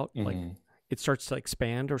pop out. Like it starts to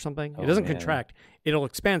expand or something. It doesn't contract. It'll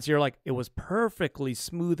expand. So you're like, it was perfectly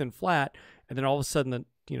smooth and flat. And then all of a sudden, a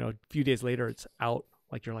few days later, it's out.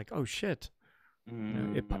 Like you're like, oh shit.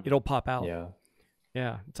 It'll pop out. Yeah.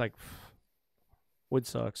 Yeah. It's like, wood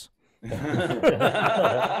sucks. It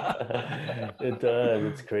does.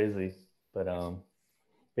 It's crazy. But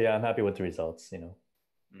yeah, I'm happy with the results, Do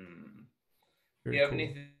you have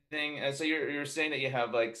anything? So you're saying that you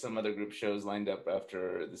have like some other group shows lined up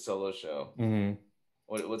after the solo show.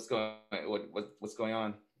 What's going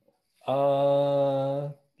on?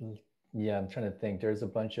 Yeah, I'm trying to think. There's a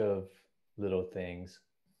bunch of little things.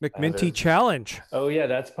 McMinty Challenge. Oh yeah,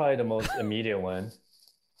 that's probably the most immediate one.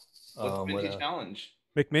 What's McMinty Challenge?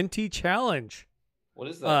 McMinty Challenge. What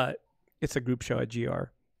is that? It's a group show at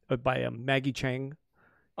GR by Maggie Chang.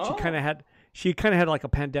 She kind of had like a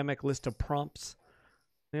pandemic list of prompts.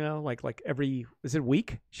 Like every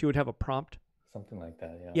week she would have a prompt, something like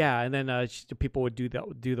that. Yeah. Yeah, and then people would do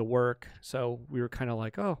the work. So we were kind of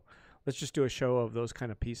like, oh, let's just do a show of those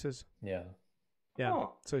kind of pieces. Yeah. Yeah.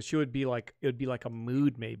 Oh. So she would be like, it would be like a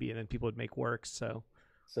mood maybe, and then people would make works. So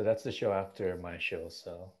that's the show after my show.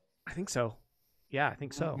 So I think so. Yeah, I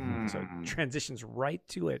think so. So transitions right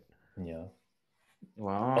to it. Yeah.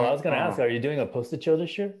 Wow. Well, I was gonna ask, are you doing a post-it show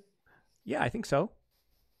this year? Yeah, I think so.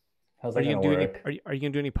 How's that gonna work? Are you gonna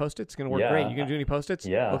do any post-its? It's gonna work great. You gonna do any post-its?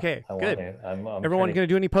 Yeah. Okay, good. Everyone to gonna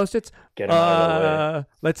do any post-its? Get them out of the way.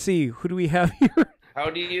 Let's see. Who do we have here? How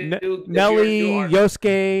do you do? Nelly,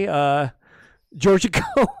 Yosuke,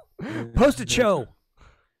 Georgico. Post-it show.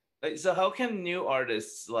 So how can new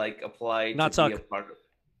artists like apply Not to suck. be a part of?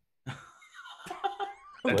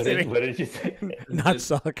 What did you say? Not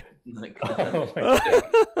suck. Like,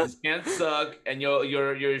 you can't suck, and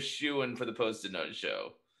you're shooing for the Post-it Note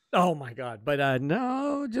show. Oh my god! But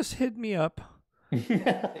no, just hit me up.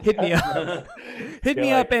 hit me up. Hit me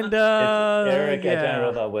You're up like, and it's Eric at yeah. Giant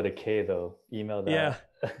Robot with a K though. Email that. Yeah.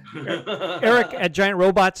 Eric at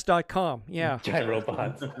giantrobots.com. Yeah. Giant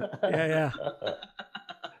robots. Yeah.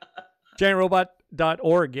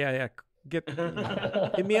 Giantrobot.org. Yeah.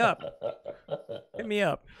 Hit me up. Hit me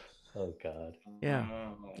up. Oh God. Yeah.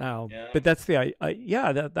 Oh, But that's the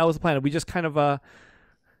that was the plan. We just kind of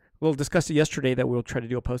we'll discuss it yesterday that we'll try to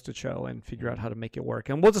do a posted show and figure out how to make it work.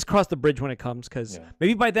 And we'll just cross the bridge when it comes because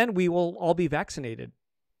maybe by then we will all be vaccinated.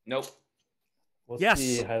 Nope. We'll Yes.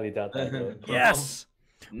 see. Highly doubt that. Though. Yes.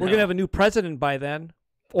 No. We're gonna have a new president by then,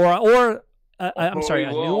 or I'm Or sorry, we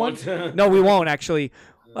a new one. won't. No, we won't actually.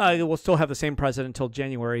 We'll still have the same president until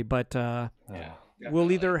January, but Yeah, we'll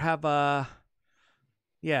definitely. either have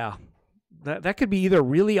that could be either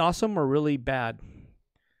really awesome or really bad.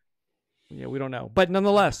 Yeah, we don't know, but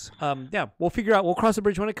nonetheless, we'll figure out. We'll cross the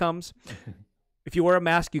bridge when it comes. If you wear a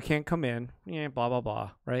mask, you can't come in. Yeah, blah blah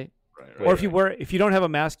blah. Right? Right, Or if you don't have a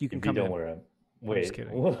mask, you can If you come don't in. wear it. Wait. just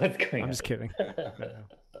kidding. What's going on? I'm just kidding.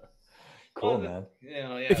 Cool, Well, man. You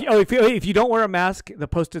know, yeah. If you don't wear a mask, the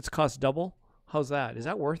Post-its cost double. How's that? Is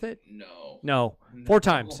that worth it? No. No. 4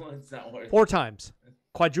 times. It's not worth 4 it. times.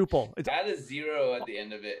 Quadruple. Add a 0 at the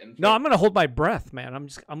end of it. And No, I'm gonna hold my breath, man.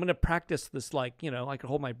 I'm gonna practice this I can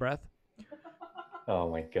hold my breath Oh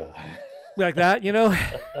my God. like that,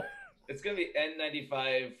 It's gonna be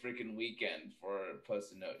N95 freaking weekend for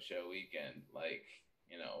Post-it Note Show weekend.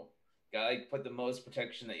 Gotta put the most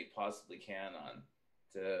protection that you possibly can on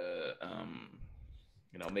to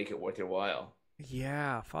make it worth your while.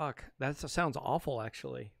 Yeah, fuck. That sounds awful,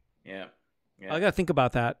 actually. Yeah. I gotta think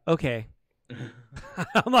about that. Okay.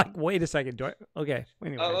 I'm like, wait a second. Okay.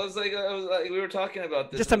 Anyway. I was like, we were talking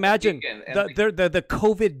about this. Just over the imagine weekend, and the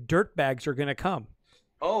COVID dirt bags are gonna come.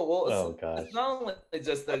 oh well, Oh, gosh. it's not only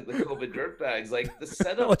just the COVID dirt bags. Like the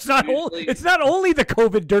setup. No, it's not usually, it's not only the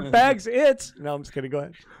COVID dirt bags. No, I'm just kidding. Go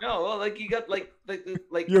ahead. No, well, like you got like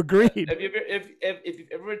You agreed. Have you ever, if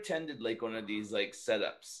you've ever attended like one of these like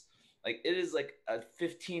setups, like it is like a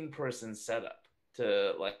 15-person setup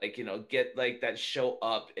to get like that show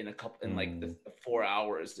up in the 4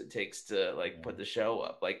 hours it takes to put the show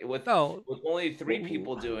up. Like with only 3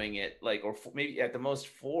 people doing it, maybe at the most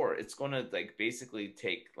 4, it's gonna basically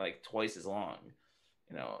take twice as long.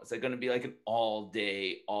 It's gonna be like an all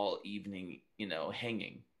day, all evening,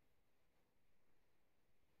 hanging.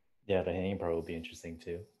 Yeah, the hanging part will be interesting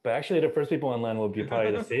too. But actually, the first people in line will be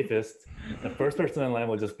probably the safest. The first person in line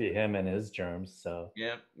will just be him and his germs. So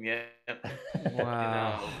Yeah.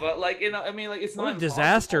 Wow. But it's What not a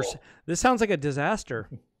disaster. impossible. This sounds like a disaster.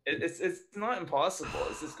 It's not impossible.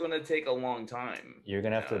 It's just going to take a long time. you're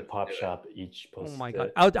gonna have to pop do it. shop each Oh post. my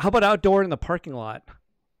god. How about outdoor in the parking lot?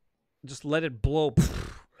 Just let it blow.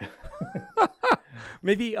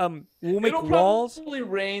 Maybe we'll make It'll walls. probably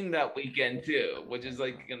rain that weekend too, which is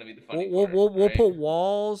going to be the funny We'll part. we'll right? put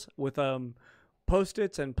walls with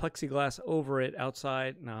Post-its and plexiglass over it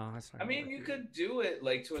outside. No, that's not. I mean, you could do it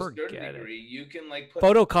to a Forget certain it. degree. You can put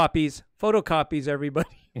photocopies, everybody.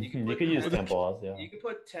 You could use temp walls. Yeah. You could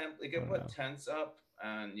put tents up,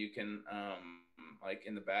 and you can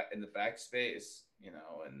in the back space,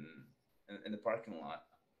 and in the parking lot.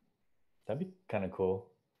 That'd be kind of cool.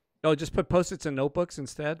 Oh, just put Post-its and notebooks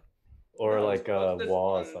instead. Or No, like post-its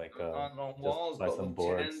walls, on just walls, by but some with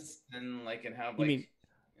boards. tents and and have You mean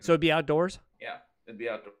so it'd be outdoors? yeah, it'd be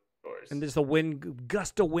outdoors. And there's the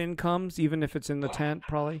gust of wind comes, even if it's in the tent,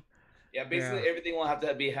 probably. Yeah, basically everything will have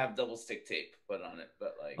to have double stick tape put on it,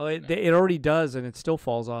 but It already does, and it still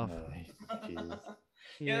falls off. Jeez.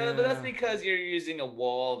 yeah, but that's because you're using a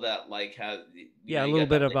wall that has a little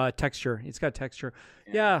bit of texture. It's got texture.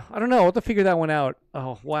 Yeah, I don't know. We'll have to figure that one out.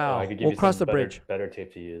 Oh wow, I could give we'll you cross some the bridge. better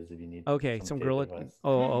tape to use if you need. Okay, some tape Gorilla. advice.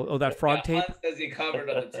 Oh, that frog tape. Says you covered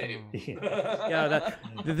on the tape. Yeah,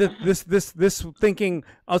 this thinking.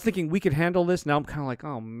 I was thinking we could handle this. Now I'm kind of like,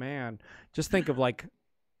 oh man, just think of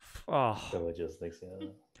oh The logistics.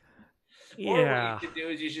 Yeah. Or yeah. what you could do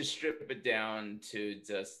is you should strip it down to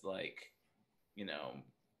just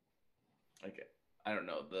I don't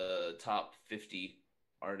know, the top 50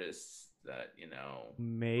 artists that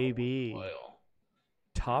Maybe oil.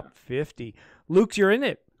 top 50. Luke, you're in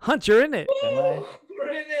it. Hunt, you're in it. Am I? We're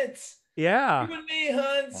in it. Yeah, You and me,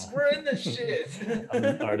 Hunts. We're in the shit.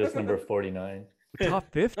 I'm artist number 49.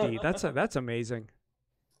 top 50. That's amazing.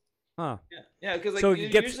 Huh? Yeah, because So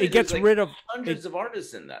it gets rid of hundreds of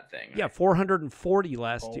artists in that thing. Yeah, Right? 440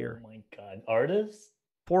 last year. Oh my god, artists?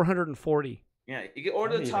 440. Yeah, you get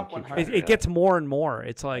order I the don't top even keep 100. track. It gets more and more.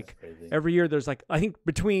 It's That's like crazy. every year there's I think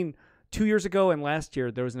between 2 years ago and last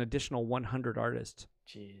year there was an additional 100 artists.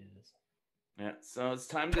 Jeez. Yeah, so it's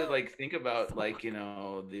time to like think about like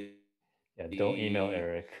the Yeah, don't email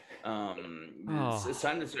Eric. It's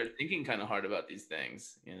time to start thinking kind of hard about these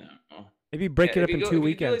things. Maybe break it up in 2 if you do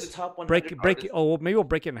like the weekends. top 100 Break artists, it. Oh, maybe we'll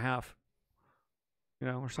break it in half.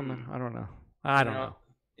 Or something. I don't know. I don't know.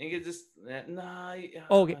 You could just nah.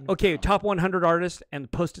 Okay. Top 100 artists, and the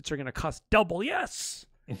Post-its are gonna cost double. Yes.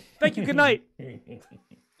 Thank you. Good night.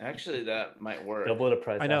 Actually, that might work. Double the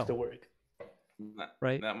price after work.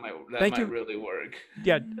 Right. That might really work.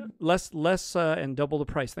 Yeah. Less and double the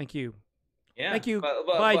price. Thank you. Yeah. Thank you.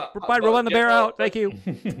 Bye, Robot and the Bear out. Thank you.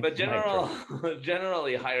 But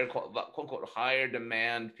generally higher quote unquote higher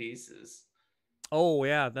demand pieces. Oh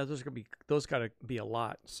yeah, those gotta be a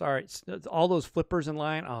lot. Sorry, all those flippers in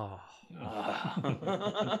line. Oh,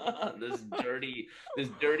 this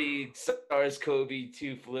dirty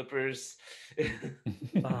SARS-CoV-2 flippers.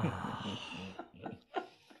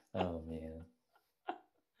 Oh man.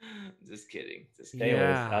 Just kidding. Anyways,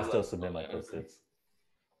 yeah. I'll still submit my Post-its.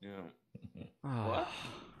 Yeah. What?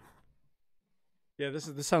 Yeah,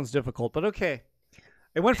 this sounds difficult, but okay.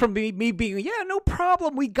 It went from me being, yeah, no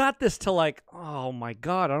problem, we got this, to like, oh my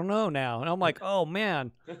God, I don't know now. And I'm like, oh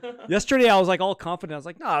man. Yesterday I was like all confident. I was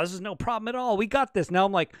like, no, this is no problem at all. We got this. Now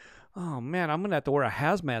I'm like, oh man, I'm going to have to wear a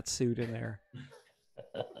hazmat suit in there.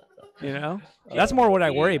 That's more what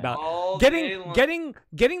I worry about. Getting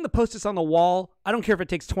the Post-its on the wall. I don't care if it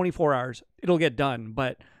takes 24 hours. It'll get done,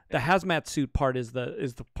 but the hazmat suit part is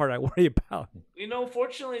the part I worry about.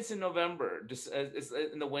 Fortunately, it's in November. It's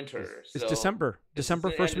in the winter. It's December.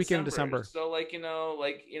 First weekend in December. So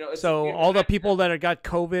So all the people that have got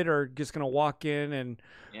COVID are just gonna walk in and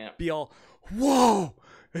be all, whoa,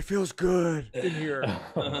 it feels good in here.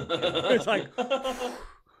 It's like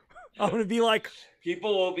I'm gonna be like.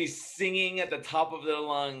 People will be singing at the top of their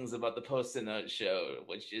lungs about the Post-it Note show,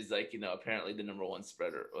 which is like apparently the #1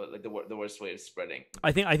 spreader, or like the worst way of spreading.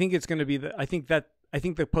 I think it's going to be I think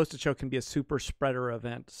the Post-it show can be a super spreader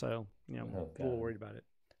event. So we're worried about it.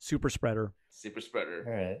 Super spreader. Super spreader.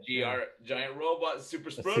 All right. Giant robot super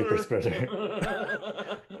spreader. Super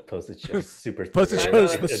spreader. Post-it show super. Post-it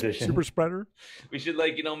show super spreader. We should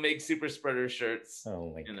make super spreader shirts.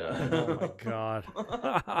 Oh my god. Oh my god.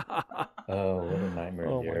 Oh, what a nightmare!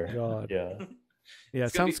 Oh my god. Yeah. Yeah,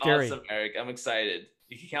 it sounds scary. Awesome, Eric. I'm excited.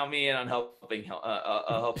 You can count me in on helping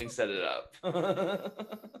set it up.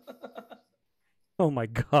 Oh my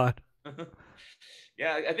god.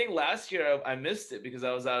 Yeah, I think last year I missed it because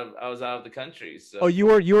I was out of the country. So. Oh, you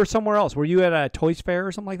were somewhere else. Were you at a Toys Fair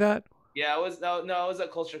or something like that? Yeah, I was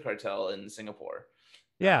at Culture Cartel in Singapore.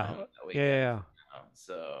 Yeah. Yeah.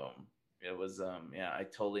 So it was I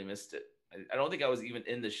totally missed it. I don't think I was even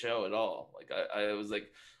in the show at all. Like I was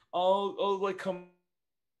like, oh, like come.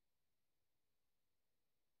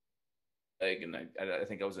 Like, and I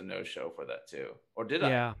think I was a no-show for that too, or did I?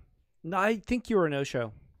 Yeah, no, I think you were a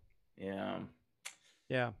no-show. Yeah.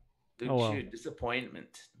 Yeah. Oh, well.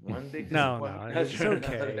 Disappointment. One big disappointment. No, it's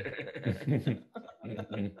okay.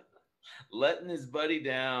 Letting his buddy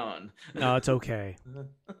down. No, it's okay.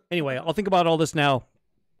 Anyway, I'll think about all this now.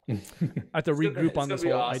 I have to regroup on this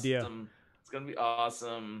whole idea. It's gonna be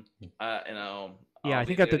awesome. Yeah, I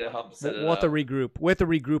think we'll have to regroup. We have to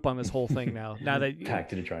regroup on this whole thing now. Now that back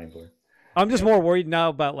to the drawing board. I'm just more worried now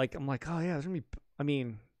about I'm like, oh yeah, there's gonna be. I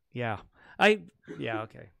mean, yeah,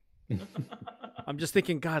 okay. I'm just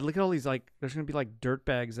thinking, God, look at all these there's gonna be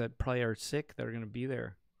dirtbags that probably are sick that are gonna be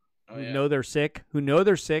there, who know they're sick, and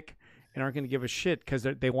aren't gonna give a shit because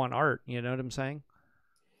they want art. You know what I'm saying?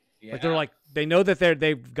 Yeah. They're they know that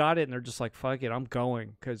they've got it, and they're just like, fuck it, I'm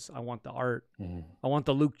going because I want the art. Mm-hmm. I want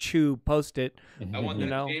the Luke Chu Post-it, I want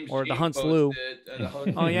or the Hunts Lou.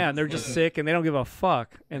 Oh yeah, and they're just sick and they don't give a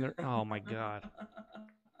fuck, and they're oh my god.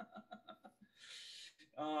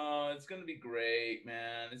 Oh, it's gonna be great,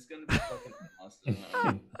 man. It's gonna be fucking awesome.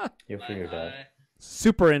 You'll figure it out.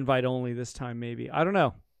 Super invite only this time, maybe. I don't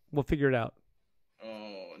know. We'll figure it out.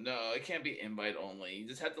 Oh no, it can't be invite only. You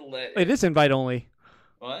just have to let. It is invite only.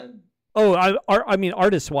 What? Oh, I mean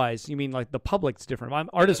artist-wise. You mean the public's different. I'm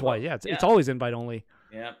artist-wise. Yeah, it's always invite only.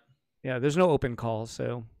 Yeah. Yeah, there's no open calls,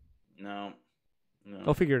 so. No.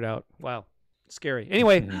 I'll figure it out. Wow, scary.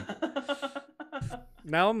 Anyway,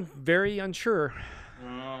 now I'm very unsure.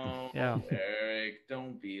 Oh, yeah. Eric,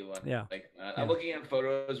 don't be like that. Yeah. I'm looking at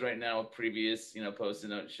photos right now of previous, Post-it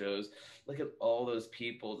Note shows. Look at all those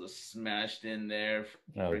people just smashed in there.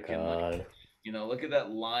 Oh God. You know, look at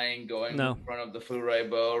that line going No. in front of the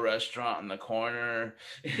Furaibo restaurant in the corner.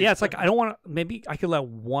 Yeah, it's like I don't want to. Maybe I could let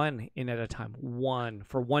one in at a time. One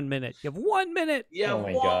for 1 minute. You have 1 minute. Yeah, Oh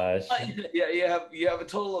my gosh. Yeah, you have a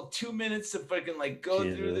total of 2 minutes to fucking like go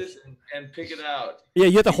through this and pick it out. Yeah,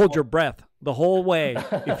 you have to hold your breath the whole way.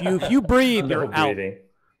 If you breathe, No you're out. breathing.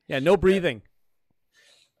 Yeah, no breathing.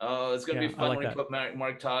 Oh, it's gonna be fun like when we that. put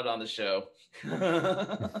Mark Todd on the show.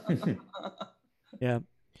 Yeah.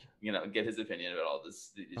 You know, get his opinion about all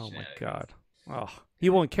this. Oh my God. Oh,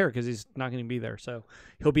 he won't care because he's not going to be there. So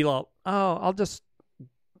he'll be like, "Oh, I'll just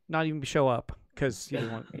not even show up because he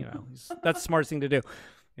doesn't want." You know, that's the smartest thing to do.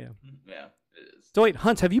 Yeah. Yeah, it is. So wait,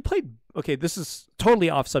 Hunts, have you played? Okay, this is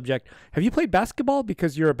totally off subject. Have you played basketball?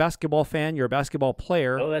 Because you're a basketball fan. You're a basketball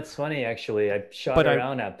player. Oh, that's funny. Actually, I shot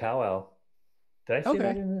around at powwow. Did I say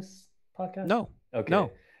that in this podcast? No. Okay.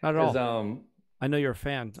 No, not at all. 'Cause, I know you're a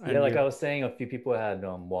fan. yeah, like I was saying, a few people had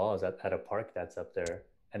walls at a park that's up there,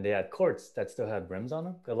 and they had courts that still had rims on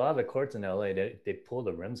them. A lot of the courts in LA, they pull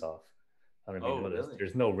the rims off. I don't know if you noticed. Really?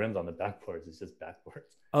 There's no rims on the backboards. It's just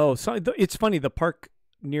backboards. Oh, so it's funny. The park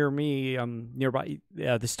near me, nearby,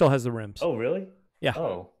 yeah, this still has the rims. Oh, really? Yeah.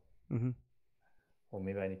 Oh. Mm-hmm. Well,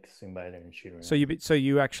 maybe I need to swing by there and shoot around. So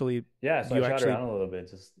you actually. Yeah, so you I shot actually... around a little bit.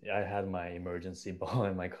 Just I had my emergency ball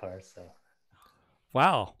in my car, so.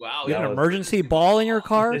 Wow. You had Yeah, an emergency ball in your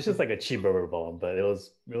car? It's just like a cheap rubber ball, but it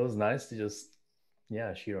was nice to just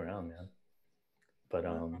shoot around, man. But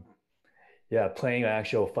yeah, playing an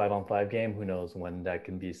actual 5-on-5 game, who knows when that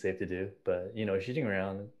can be safe to do. But you know, shooting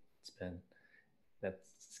around,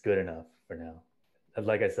 that's good enough for now.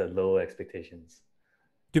 Like I said, low expectations.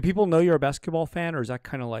 Do people know you're a basketball fan, or is that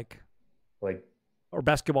kind of like or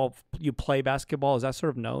basketball? You play basketball? Is that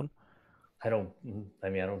sort of known? I don't.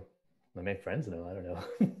 My friends know. I don't know.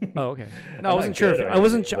 Oh, okay. No, I wasn't sure. I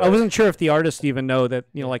wasn't sure if the artists even know that.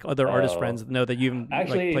 You know, like other artist friends know that you even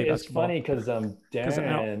actually play it's basketball. funny because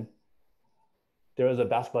Darren, there was a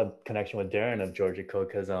basketball connection with Darren of Georgia Co.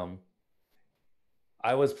 Because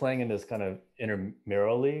I was playing in this kind of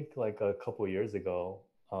intramural league like a couple of years ago,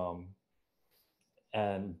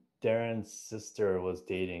 and Darren's sister was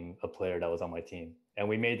dating a player that was on my team, and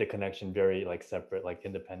we made the connection very like separate, like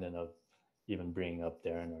independent of even bringing up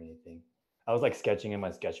Darren or anything. I was like sketching in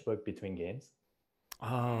my sketchbook between games.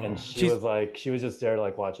 Oh, and she was just there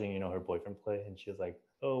like watching, you know, her boyfriend play, and she was like,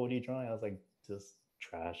 "Oh, what are you drawing?" I was like, "Just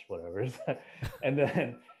trash, whatever." And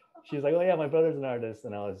then she was like, "Oh yeah, my brother's an artist,"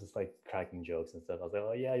 and I was just like cracking jokes and stuff. I was like,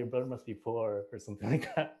 "Oh yeah, your brother must be poor," or something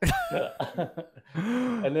like that.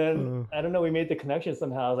 And then I don't know, we made the connection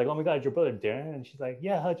somehow. I was like, "Oh my God, your brother Darren?" And she's like,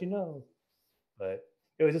 "Yeah, how'd you know?" But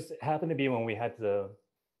it happened to be when we had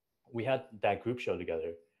that group show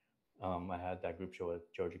together. I had that group show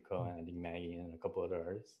with Georgia Co and I think Maggie and a couple other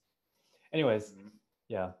artists. Anyways,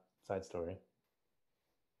 yeah, side story.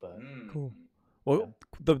 But cool. Well,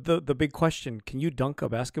 the big question: can you dunk a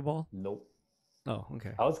basketball? Nope. Oh,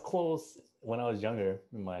 okay. I was close when I was younger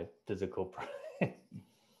in my physical prime,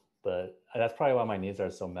 but that's probably why my knees are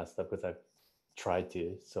so messed up because I've tried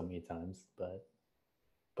to so many times,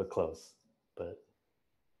 but close, but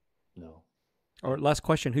no. Or last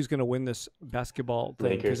question: who's going to win this basketball thing?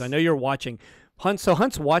 Lakers. Because I know you're watching.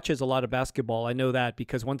 Hunts watches a lot of basketball. I know that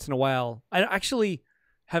because once in a while, I actually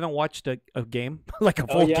haven't watched a game like a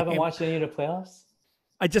full game. Oh, you haven't watched any of the playoffs?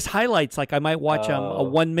 I just highlights. Like I might watch a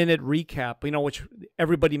 1 minute recap. You know, which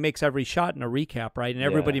everybody makes every shot in a recap, right? And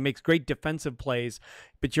everybody makes great defensive plays,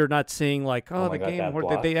 but you're not seeing like the game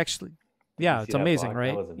where they actually. Yeah, it's amazing,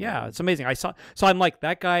 right? Yeah, it's amazing. So I'm like,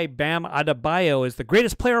 that guy, Bam Adebayo, is the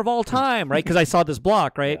greatest player of all time, right? Because I saw this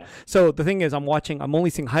block, right? Yeah. So the thing is, I'm only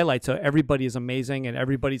seeing highlights, so everybody is amazing and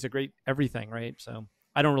everybody's a great everything, right? So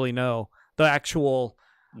I don't really know the actual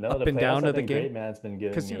up and down of the game. Great, man. It's been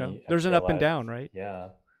giving me, you know, there's an up and down, right? Yeah.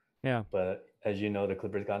 Yeah. But as you know, the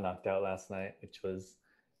Clippers got knocked out last night, which was,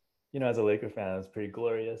 you know, as a Laker fan, it was pretty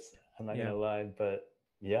glorious. I'm not gonna lie, but.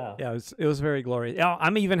 Yeah, it was very glorious. Yeah,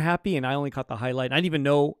 I'm even happy, and I only caught the highlight. I didn't even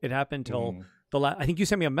know it happened until I think you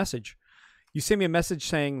sent me a message. You sent me a message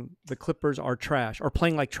saying the Clippers are trash or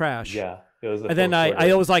playing like trash. Yeah, it was. And then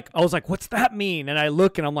I was like, what's that mean? And I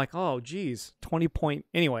look, and I'm like, oh, geez, 20 point.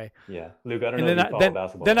 Anyway. Yeah, Luke, I don't know if you follow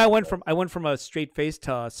basketball. Then I went from a straight face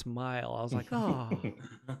to a smile. I was like, oh.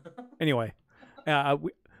 Anyway,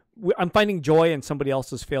 I'm finding joy in somebody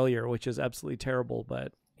else's failure, which is absolutely terrible.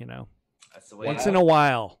 But you know. Once in a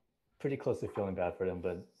while. Pretty close to feeling bad for them,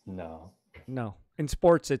 but no. No. In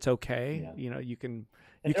sports, it's okay. Yeah. You know, you can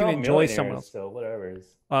and enjoy someone else. So whatever.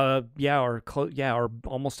 Or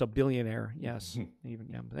almost a billionaire. Yes. Even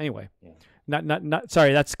But anyway. Yeah. Not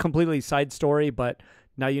sorry, that's completely side story, but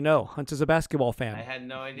now you know. Hunt is a basketball fan. I had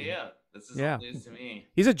no idea. This is all news to me.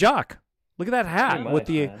 He's a jock. Look at that hat Pretty with much,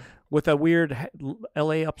 the man. with a weird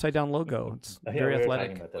LA upside down logo. It's Yeah, very we were athletic.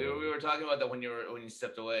 talking about that We earlier. were talking about that when you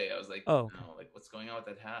stepped away. I was like, Oh. no, like what's going on with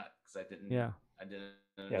that hat? Because I didn't. Yeah. I didn't.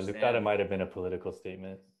 Yeah, Understand. Luke thought it might have been a political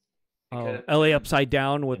statement. Oh, LA upside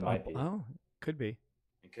down with It might be. oh, could be.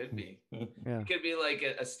 It could be. Yeah. It could be like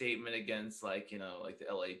a statement against like like the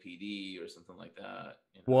LAPD or something like that.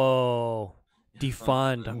 Whoa.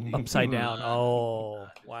 Defund upside down. Oh,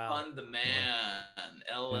 wow. Fund the man.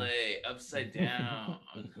 LA upside down.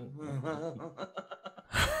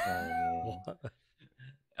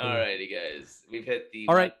 Alrighty, guys. We've hit the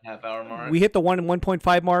All right. half-hour mark. We hit the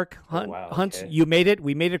 1.5 mark. wow, Hunts, okay. you made it.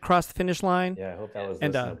 We made it across the finish line. Yeah, I hope that was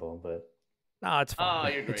And, listenable, but No, it's fine. Oh,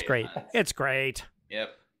 you're It's great. great. It's great. Yep,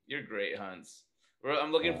 you're great, Hans.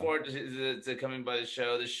 I'm looking forward to coming by the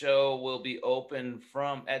show. The show will be open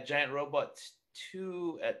at Giant Robot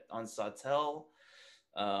 2 on Sawtell,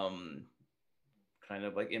 kind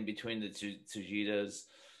of like in between the two Tsujitas.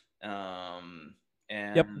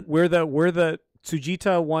 And Yep, we're the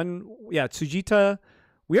Tsujita one. Yeah, Tsujita.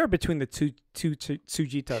 We are between the two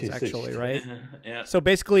Tsujitas actually, right? Yeah. So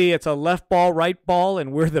basically, it's a left ball, right ball,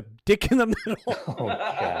 and we're the dick in the middle. oh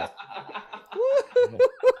god.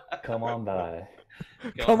 Come on by.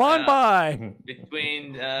 Come on by.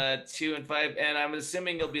 Between 2 and 5, and I'm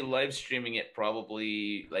assuming you'll be live streaming it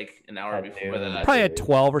probably like an hour At before noon. that. Probably at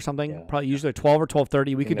 12 or something. Yeah. Probably usually 12 or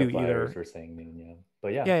 12:30. We I could think do the either. flyers were saying noon, yeah.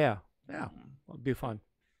 But yeah. Yeah. It'd be fun.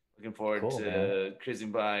 Looking forward Cool, to man.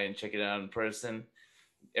 cruising by and check it out in person.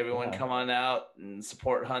 Everyone, Yeah. come on out and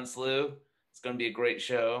support Huntslu. It's going to be a great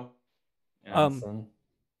show. Yeah. Awesome.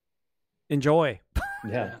 Enjoy.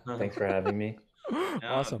 Yeah. Thanks for having me.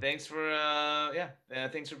 Awesome. Thanks for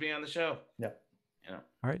thanks for being on the show. Yeah. All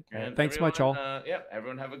right. And Thanks much, all.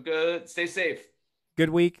 Everyone have a stay safe. Good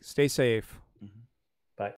week. Stay safe.